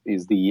 is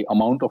the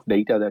amount of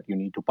data that you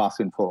need to pass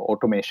in for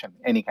automation,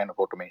 any kind of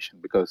automation,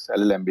 because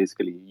LLM,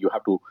 basically, you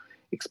have to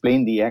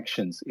explain the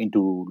actions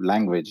into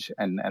language,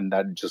 and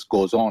that just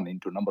goes on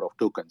into number of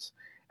tokens.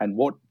 And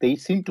what they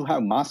seem to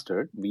have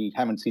mastered, we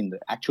haven't seen the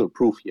actual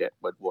proof yet,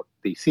 but what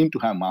they seem to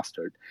have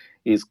mastered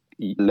is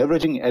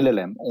leveraging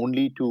LLM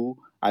only to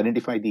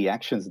identify the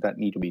actions that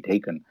need to be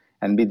taken.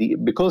 And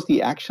because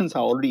the actions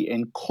are already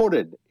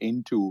encoded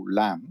into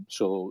LAM,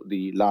 so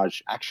the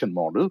large action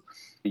model,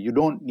 you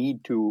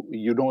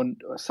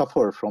don't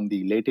suffer from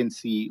the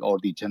latency or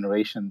the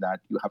generation that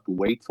you have to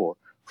wait for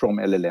from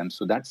LLM.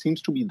 So that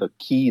seems to be the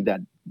key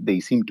that they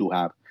seem to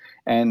have.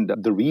 And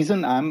the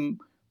reason I'm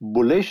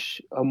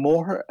bullish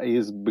more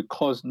is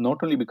because not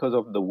only because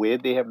of the way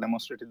they have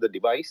demonstrated the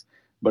device,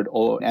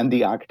 and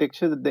the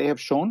architecture that they have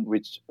shown,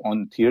 which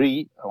on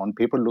theory, on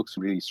paper looks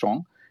really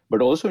strong,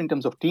 but also in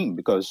terms of team,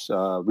 because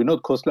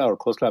Vinod Khosla or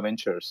Khosla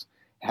Ventures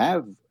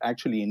have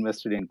actually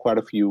invested in quite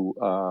a few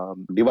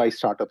device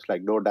startups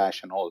like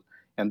DoorDash and all,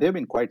 and they've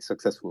been quite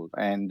successful.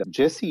 And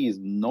Jesse is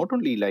not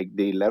only like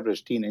they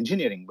leverage Teen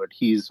Engineering, but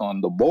he's on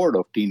the board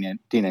of Teen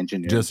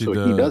Engineering. Jesse, so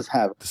he does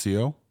have the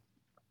CEO?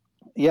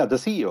 Yeah, the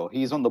CEO.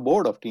 He's on the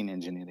board of Teen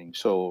Engineering.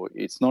 So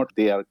it's not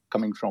they are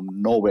coming from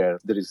nowhere.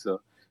 There is a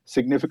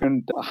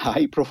significant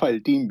high-profile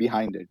team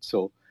behind it.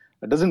 So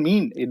it doesn't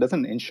mean, it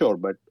doesn't ensure,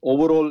 but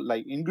overall,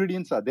 like,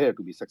 ingredients are there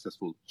to be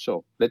successful.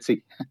 So let's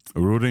see.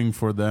 Rooting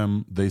for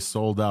them. They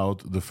sold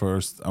out the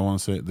first, I want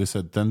to say, they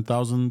said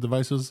 10,000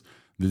 devices.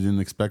 They didn't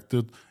expect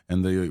it.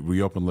 And they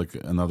reopened like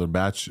another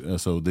batch.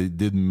 So they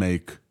did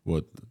make,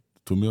 what,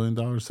 $2 million,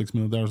 $6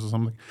 million or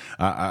something.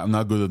 I'm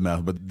not good at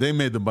math, but they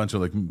made a bunch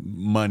of like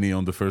money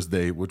on the first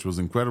day, which was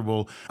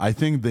incredible. I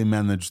think they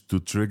managed to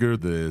trigger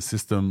the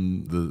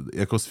system, the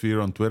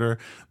ecosphere on Twitter.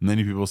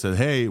 Many people said,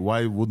 hey,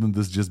 why wouldn't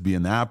this just be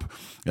an app?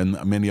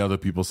 And many other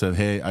people said,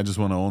 hey, I just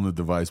want to own a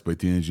device by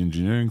Teenage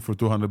Engineering for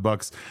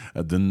 $200.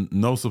 The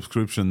no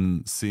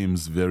subscription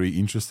seems very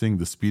interesting.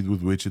 The speed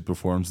with which it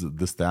performs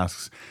this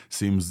tasks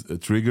seems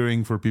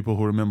triggering for people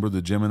who remember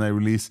the Gemini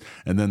release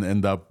and then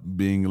end up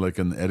being like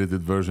an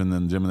edited version,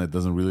 and Gemini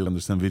doesn't really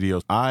understand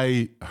videos.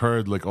 I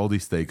heard like all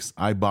these takes.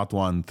 I bought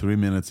one 3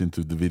 minutes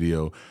into the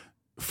video.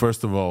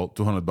 First of all,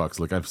 $200.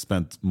 Like, I've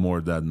spent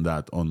more than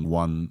that on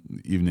one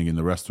evening in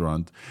a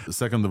restaurant.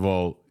 Second of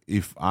all,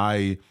 if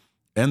I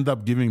end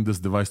up giving this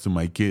device to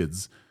my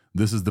kids,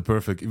 this is the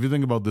perfect, if you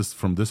think about this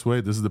from this way,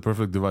 this is the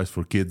perfect device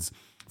for kids.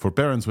 For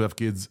parents who have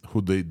kids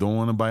who they don't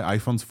want to buy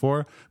iPhones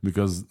for,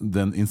 because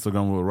then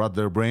Instagram will rot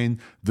their brain,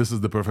 this is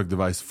the perfect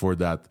device for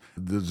that.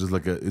 It's just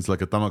like it's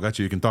like a Tamagotchi.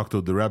 You can talk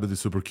to. The rabbit is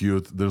super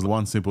cute. There's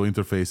one simple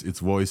interface. It's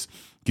voice.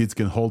 Kids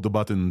can hold the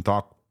button and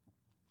talk.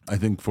 I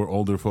think for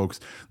older folks,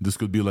 this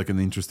could be like an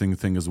interesting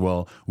thing as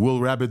well.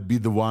 Will Rabbit be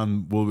the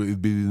one? Will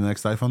it be the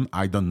next iPhone?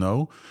 I don't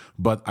know.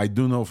 But I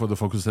do know for the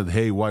folks who said,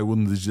 hey, why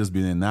wouldn't this just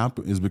be an app?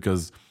 Is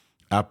because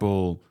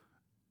Apple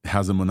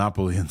has a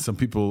monopoly, and some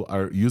people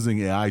are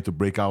using AI to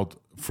break out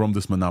from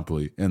this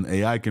monopoly, and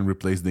AI can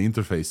replace the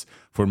interface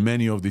for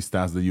many of these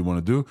tasks that you want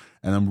to do.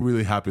 And I'm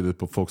really happy that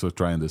folks are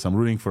trying this. I'm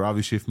rooting for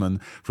Avi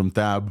Schiffman from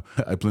Tab.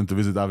 I plan to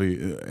visit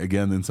Avi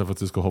again in San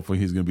Francisco. Hopefully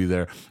he's going to be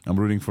there. I'm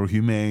rooting for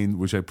Humane,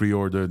 which I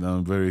pre-ordered and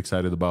I'm very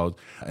excited about,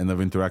 and I've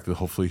interacted.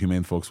 Hopefully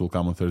Humane folks will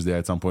come on Thursday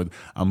at some point.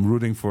 I'm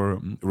rooting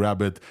for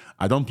Rabbit.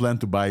 I don't plan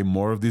to buy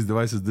more of these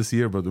devices this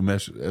year, but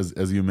Umesh,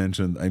 as you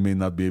mentioned, I may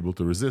not be able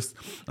to resist.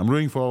 I'm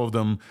rooting for all of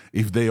them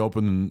if they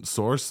open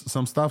source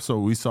some stuff. So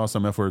we saw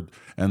some effort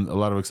and a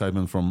lot of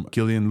excitement from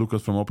Killian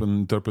Lucas from Open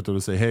Interpreter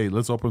to say, hey,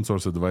 let's open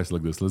source a device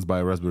like this. Let's buy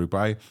a Raspberry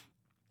Pi.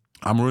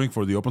 I'm rooting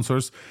for the open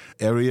source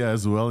area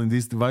as well in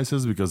these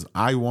devices because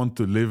I want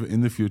to live in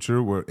the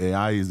future where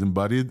AI is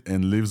embodied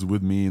and lives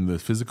with me in the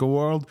physical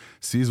world,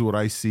 sees what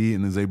I see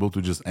and is able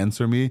to just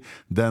answer me.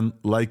 Then,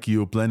 like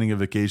you, planning a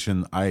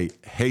vacation, I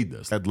hate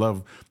this. I'd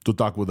love to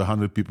talk with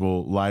 100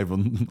 people live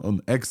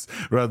on X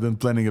rather than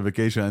planning a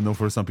vacation. I know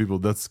for some people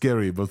that's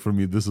scary, but for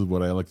me, this is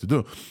what I like to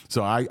do.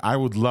 So I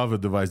would love a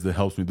device that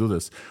helps me do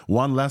this.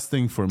 One last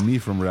thing for me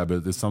from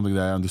Rabbit is something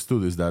that I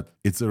understood is that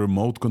it's a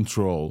remote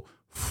control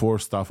for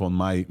stuff on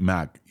my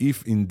Mac.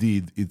 If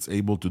indeed it's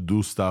able to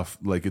do stuff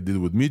like it did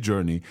with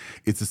Midjourney,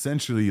 it's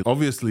essentially,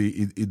 obviously,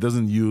 it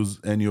doesn't use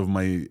any of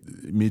my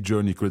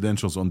Midjourney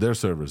credentials on their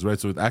servers, right?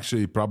 So it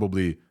actually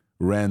probably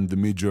ran the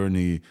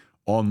Midjourney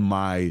on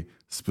my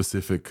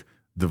specific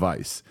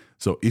device.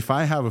 So if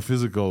I have a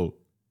physical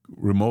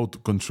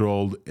remote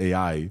controlled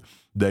AI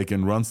that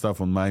can run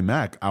stuff on my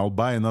Mac, I'll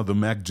buy another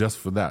Mac just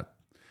for that.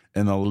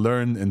 And I'll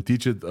learn and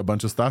teach it a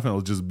bunch of stuff, and I'll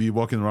just be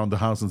walking around the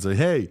house and say,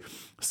 hey,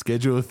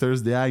 schedule a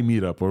ThursdAI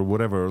meetup or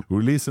whatever,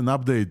 release an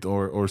update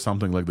or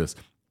something like this.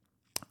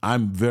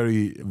 I'm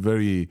very,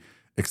 very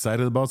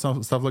excited about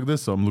stuff like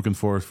this, so I'm looking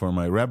forward for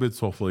my Rabbits.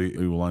 Hopefully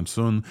it will launch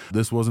soon.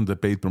 This wasn't a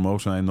paid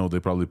promotion. I know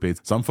they probably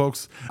paid some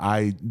folks.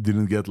 I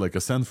didn't get like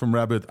a cent from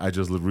Rabbit. I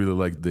just really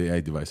like the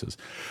AI devices.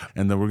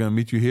 And then we're going to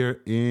meet you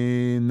here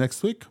in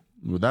next week.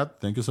 With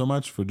that, thank you so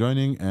much for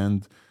joining,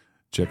 and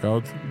check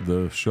out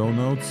the show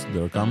notes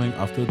that are coming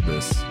after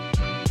this.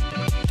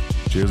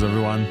 Cheers,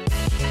 everyone.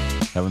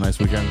 Have a nice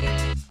weekend.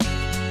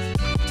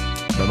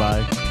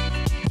 Bye-bye.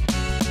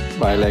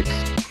 Bye, Alex.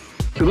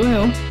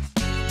 Goodbye.